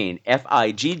that mean?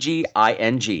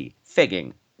 Figging.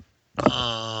 Figging.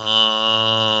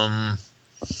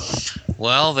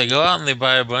 Well, they go out and they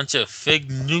buy a bunch of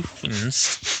fig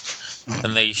Newtons,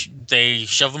 and they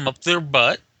shove them up their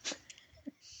butt,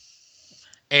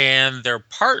 and their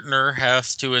partner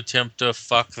has to attempt to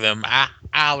fuck them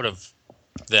out of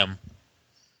them.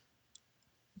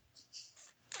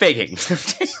 Figging.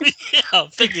 Yeah,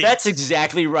 figging. That's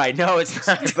exactly right. No, it's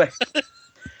not. But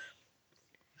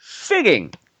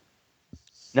figging.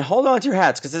 Now hold on to your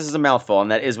hats, because this is a mouthful, and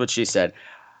that is what she said.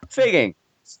 Figging.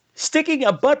 Sticking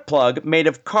a butt plug made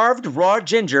of carved raw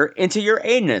ginger into your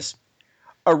anus.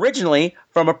 Originally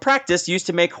from a practice used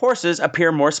to make horses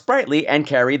appear more sprightly and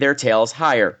carry their tails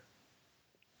higher.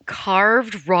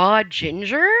 Carved raw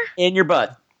ginger? In your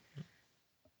butt.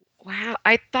 Wow,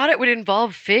 I thought it would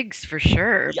involve figs for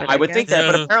sure. Yeah, I would think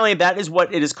that, but apparently that is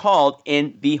what it is called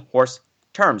in the horse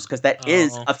terms, because that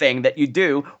is a thing that you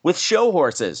do with show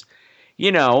horses.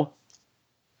 You know,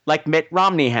 like Mitt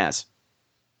Romney has.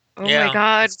 Oh my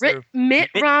God. Mitt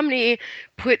Romney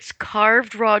puts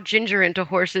carved raw ginger into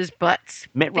horses' butts.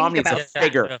 Mitt Romney's a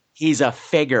figure. Yeah. He's a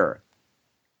figure.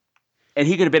 And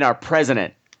he could have been our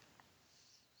president.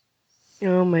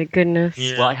 Oh my goodness.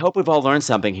 Yeah. Well, I hope we've all learned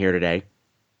something here today.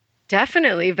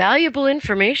 Definitely. Valuable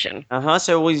information.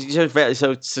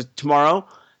 So tomorrow,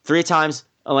 3 times,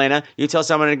 Elena, you tell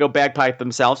someone to go bagpipe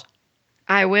themselves.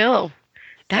 I will.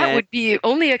 That would be,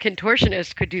 only a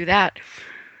contortionist could do that.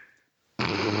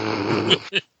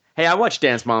 Hey, I watch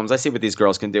Dance Moms. I see what these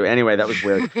girls can do. Anyway, that was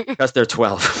weird because they're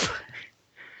 12.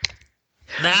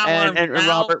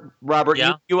 Robert,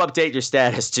 you update your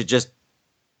status to just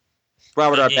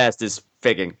Robert our best is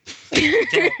figging.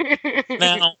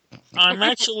 Now, I'm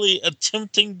actually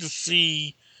attempting to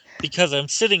see, because I'm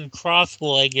sitting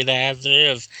cross-legged as it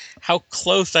is, how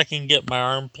close I can get my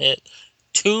armpit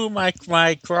to my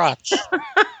crotch.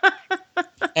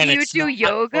 And Do you it's do not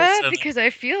yoga? close enough. Because I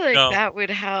feel like No. that would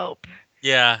help.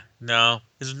 Yeah, no,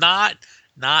 it's not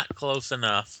close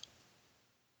enough.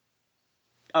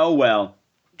 Oh, well.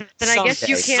 Then I guess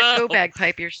you Someday. can't go So-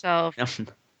 bagpipe yourself.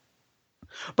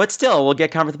 But still, we'll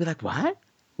get conference. Be like, what?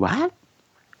 What?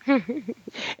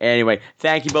 Anyway,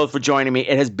 thank you both for joining me.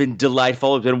 It has been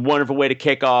delightful. It's been a wonderful way to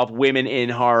kick off Women in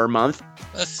Horror Month.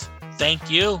 Thank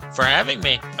you for having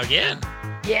me again.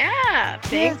 Yeah,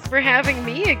 thanks for having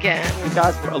me again. You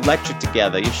guys were electric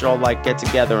together. You should all get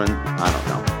together and I don't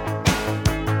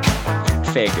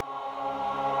know. Figure.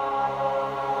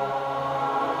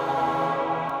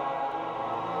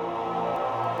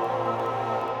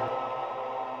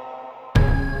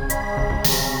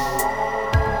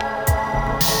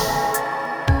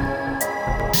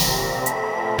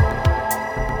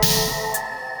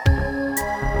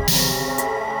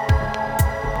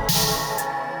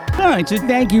 All right, so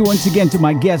thank you once again to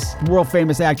my guests,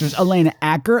 world-famous actors Elena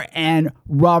Acker and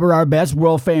Robert Arbest,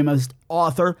 world-famous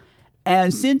author.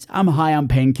 And since I'm high on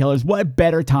painkillers, what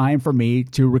better time for me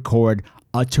to record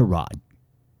a tirade?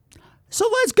 So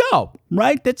let's go,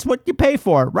 right? That's what you pay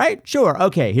for, right? Sure.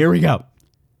 Okay, here we go.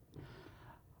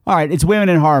 All right, it's Women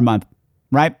in Horror Month,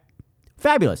 right?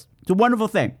 Fabulous. It's a wonderful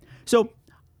thing. So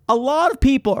a lot of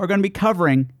people are going to be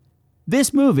covering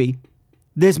this movie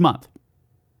this month.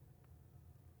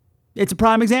 It's a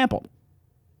prime example.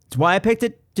 That's why I picked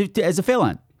it as a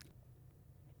fill-in.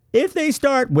 If they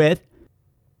start with,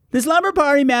 "The Slumber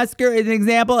Party Massacre is an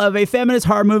example of a feminist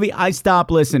horror movie," I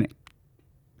stop listening.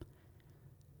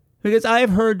 Because I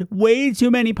have heard way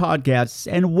too many podcasts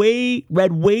and read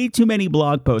way too many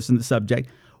blog posts on the subject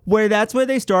where that's where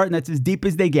they start and that's as deep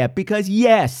as they get. Because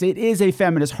yes, it is a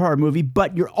feminist horror movie,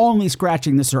 but you're only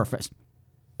scratching the surface.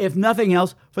 If nothing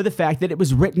else, for the fact that it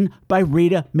was written by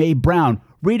Rita Mae Brown.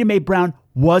 Rita Mae Brown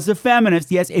was a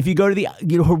feminist. Yes, if you go to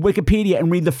her Wikipedia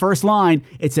and read the first line,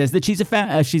 it says that she's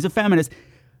a feminist.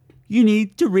 You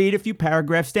need to read a few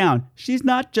paragraphs down. She's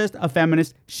not just a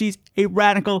feminist, she's a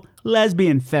radical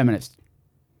lesbian feminist.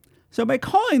 So by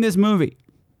calling this movie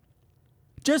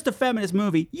just a feminist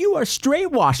movie, you are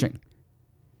straight washing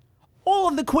all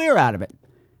of the queer out of it.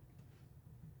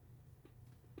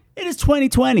 It is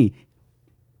 2020.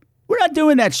 We're not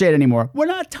doing that shit anymore. We're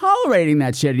not tolerating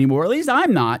that shit anymore. At least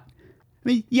I'm not. I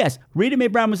mean, yes, Rita Mae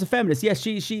Brown was a feminist. Yes,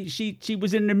 she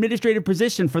was in an administrative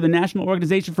position for the National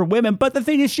Organization for Women. But the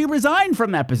thing is, she resigned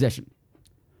from that position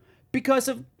because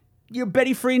of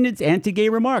Betty Friedan's anti-gay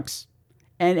remarks,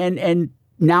 and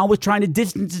now was trying to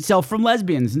distance itself from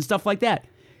lesbians and stuff like that.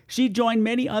 She joined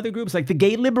many other groups like the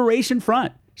Gay Liberation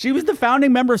Front. She was the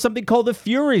founding member of something called the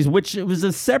Furies, which was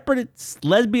a separate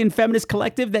lesbian feminist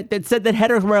collective that said that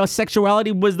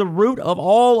heterosexuality was the root of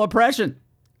all oppression.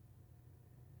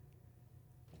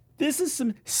 This is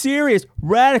some serious,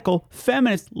 radical,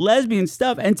 feminist, lesbian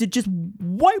stuff. And to just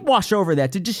whitewash over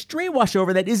that, to just straight wash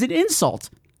over that is an insult.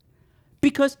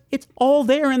 Because it's all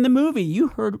there in the movie. You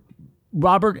heard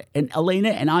Robert and Elena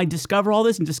and I discover all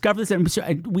this and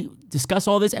we discuss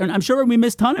all this. And I'm sure we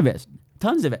missed tons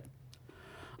of it.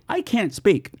 I can't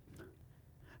speak.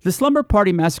 The Slumber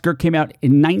Party Massacre came out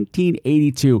in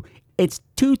 1982. It's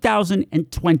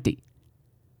 2020.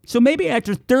 So maybe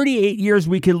after 38 years,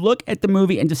 we can look at the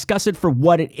movie and discuss it for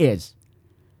what it is.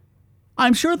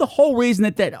 I'm sure the whole reason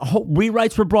that whole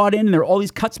rewrites were brought in and there were all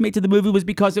these cuts made to the movie was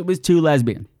because it was too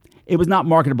lesbian. It was not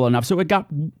marketable enough. So it got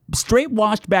straight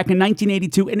washed back in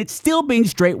 1982, and it's still being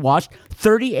straight washed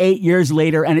 38 years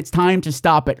later, and it's time to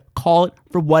stop it. Call it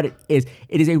for what it is.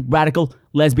 It is a radical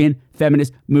lesbian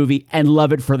feminist movie, and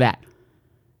love it for that.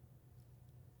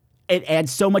 It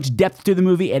adds so much depth to the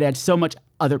movie. It adds so much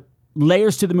other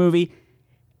layers to the movie.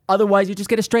 Otherwise, you just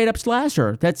get a straight up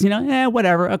slasher. That's,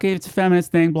 whatever. Okay, it's a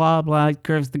feminist thing, blah, blah,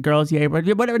 curves the girls, yay,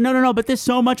 whatever. No. But there's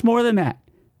so much more than that.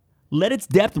 Let its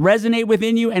depth resonate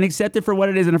within you and accept it for what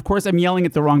it is. And of course, I'm yelling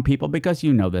at the wrong people because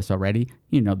you know this already.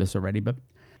 But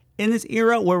in this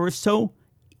era where we're so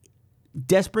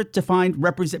desperate to find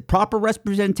proper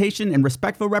representation and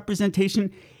respectful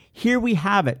representation, here we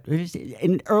have it. It's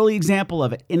an early example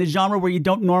of it in a genre where you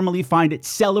don't normally find it.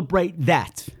 Celebrate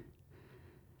that.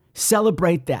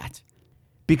 Celebrate that.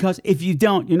 Because if you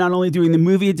don't, you're not only doing the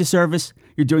movie a disservice,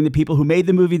 you're doing the people who made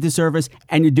the movie a disservice,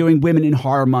 and you're doing Women in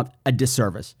Horror Month a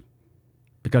disservice.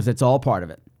 Because it's all part of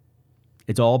it.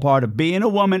 It's all part of being a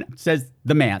woman, says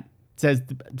the man. Says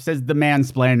the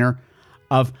mansplainer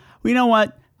of, you know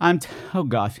what? Oh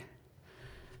gosh.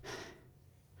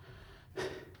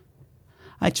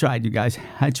 I tried, you guys.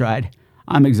 I tried.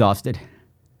 I'm exhausted.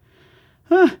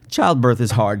 Childbirth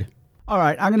is hard. All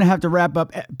right, I'm going to have to wrap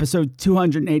up episode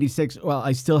 286 while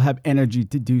I still have energy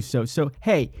to do so. So,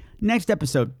 hey, next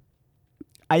episode,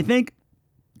 I think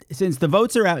since the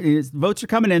votes are out, votes are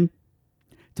coming in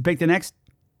to pick the next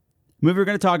movie we're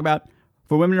going to talk about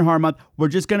for Women in Horror Month, we're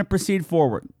just going to proceed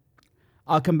forward.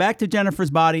 I'll come back to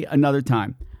Jennifer's Body another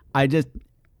time. I don't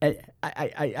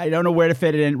know where to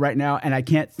fit it in right now, and I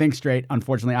can't think straight,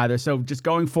 unfortunately, either. So just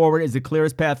going forward is the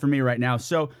clearest path for me right now.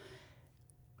 So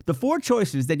the 4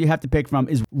 choices that you have to pick from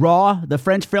is Raw, the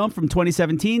French film from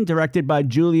 2017, directed by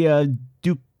Julia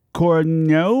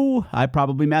Ducournau. I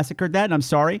probably massacred that. I'm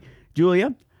sorry,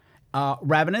 Julia.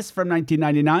 Ravenous from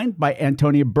 1999 by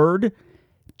Antonia Bird.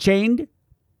 Chained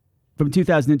from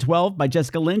 2012 by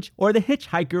Jessica Lynch. Or The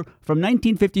Hitchhiker from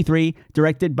 1953,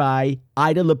 directed by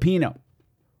Ida Lupino.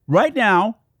 Right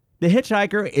now, The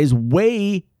Hitchhiker is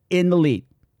way in the lead.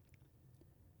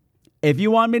 If you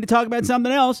want me to talk about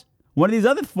something else, one of these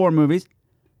other 4 movies,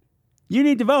 you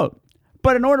need to vote.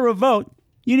 But in order to vote,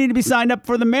 you need to be signed up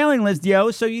for the mailing list,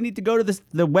 yo. So you need to go to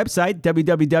the website,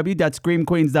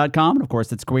 www.screamqueens.com. And of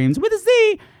course, it's Screams with a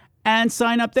Z. And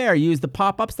sign up there. Use the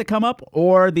pop-ups that come up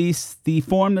or the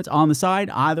form that's on the side.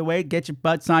 Either way, get your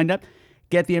butt signed up.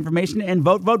 Get the information and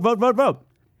vote.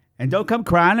 And don't come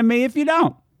crying to me if you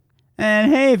don't.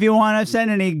 And hey, if you want to send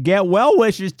any get well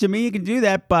wishes to me, you can do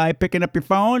that by picking up your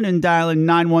phone and dialing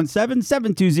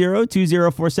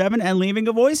 917-720-2047 and leaving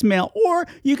a voicemail. Or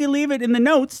you can leave it in the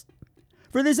notes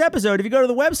for this episode. If you go to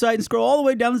the website and scroll all the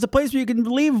way down, there's a place where you can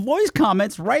leave voice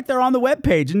comments right there on the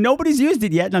webpage. And nobody's used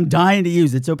it yet, and I'm dying to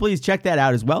use it. So please check that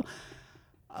out as well.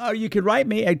 You can write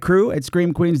me at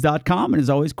crew@screamqueens.com. And as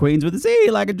always, Queens with a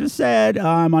Z, like I just said.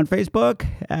 I'm on Facebook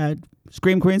at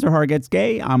Scream Queens or Horror Gets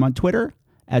Gay. I'm on Twitter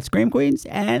at Scream Queens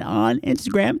and on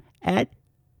Instagram at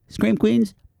Scream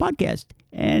Queens Podcast.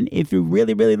 And if you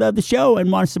really, really love the show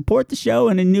and want to support the show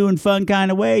in a new and fun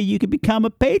kind of way, you can become a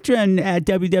patron at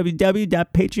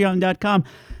www.patreon.com.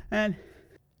 And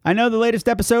I know the latest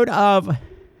episode of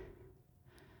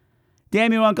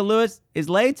Damn You Uncle Lewis is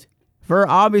late for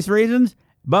obvious reasons,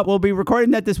 but we'll be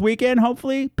recording that this weekend,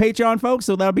 hopefully, Patreon folks,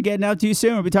 so that'll be getting out to you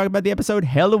soon. We'll be talking about the episode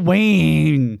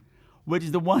Halloween, which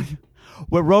is the one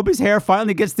where Roby's hair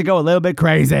finally gets to go a little bit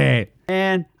crazy.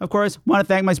 And, of course, want to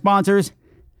thank my sponsors,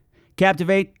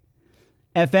 Captivate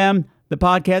FM, the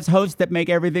podcast hosts that make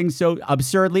everything so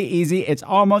absurdly easy. It's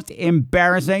almost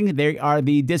embarrassing. They are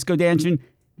the disco dancing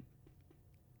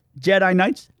Jedi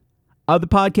Knights of the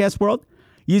podcast world.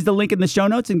 Use the link in the show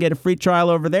notes and get a free trial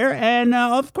over there. And,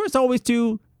 of course, always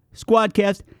to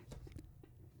Squadcast.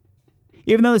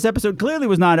 Even though this episode clearly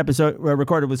was not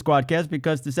recorded with Squadcast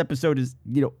because this episode is,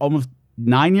 almost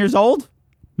 9 years old.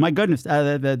 My goodness.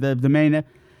 The main,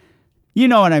 you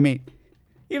know what I mean.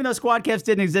 Even though Squadcast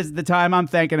didn't exist at the time, I'm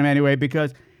thanking them anyway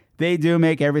because they do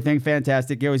make everything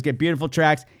fantastic. You always get beautiful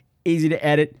tracks, easy to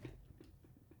edit,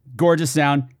 gorgeous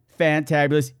sound,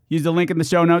 fantabulous. Use the link in the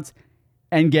show notes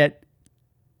and get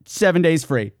 7 days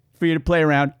free for you to play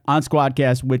around on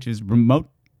Squadcast, which is remote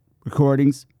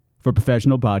recordings for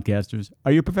professional podcasters.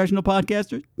 Are you a professional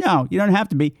podcaster? No, you don't have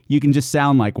to be. You can just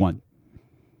sound like one.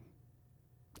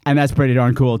 And that's pretty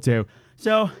darn cool too.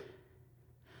 So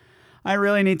I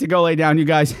really need to go lay down, you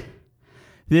guys.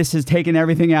 This has taken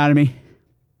everything out of me.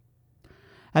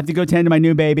 I have to go tend to my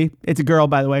new baby. It's a girl,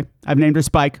 by the way. I've named her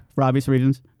Spike for obvious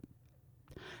reasons.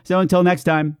 So until next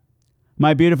time,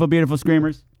 my beautiful, beautiful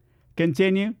screamers,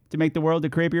 continue to make the world a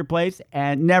creepier place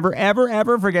and never, ever,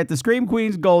 ever forget the Scream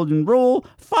Queen's golden rule.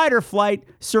 Fight or flight,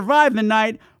 survive the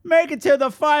night, make it to the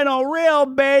final reel,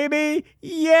 baby.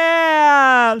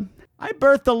 Yeah! I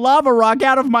birthed a lava rock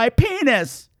out of my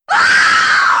penis.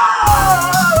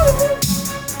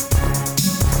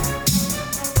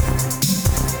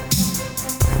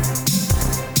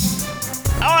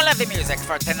 All of the music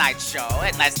for tonight's show,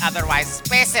 unless otherwise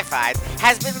specified,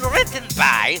 has been written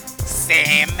by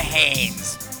Sam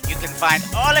Haynes. You can find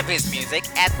all of his music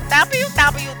at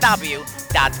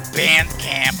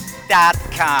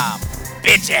www.bandcamp.com.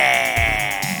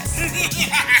 Bitches!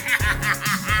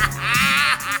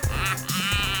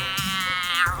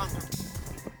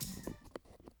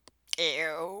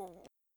 Ew.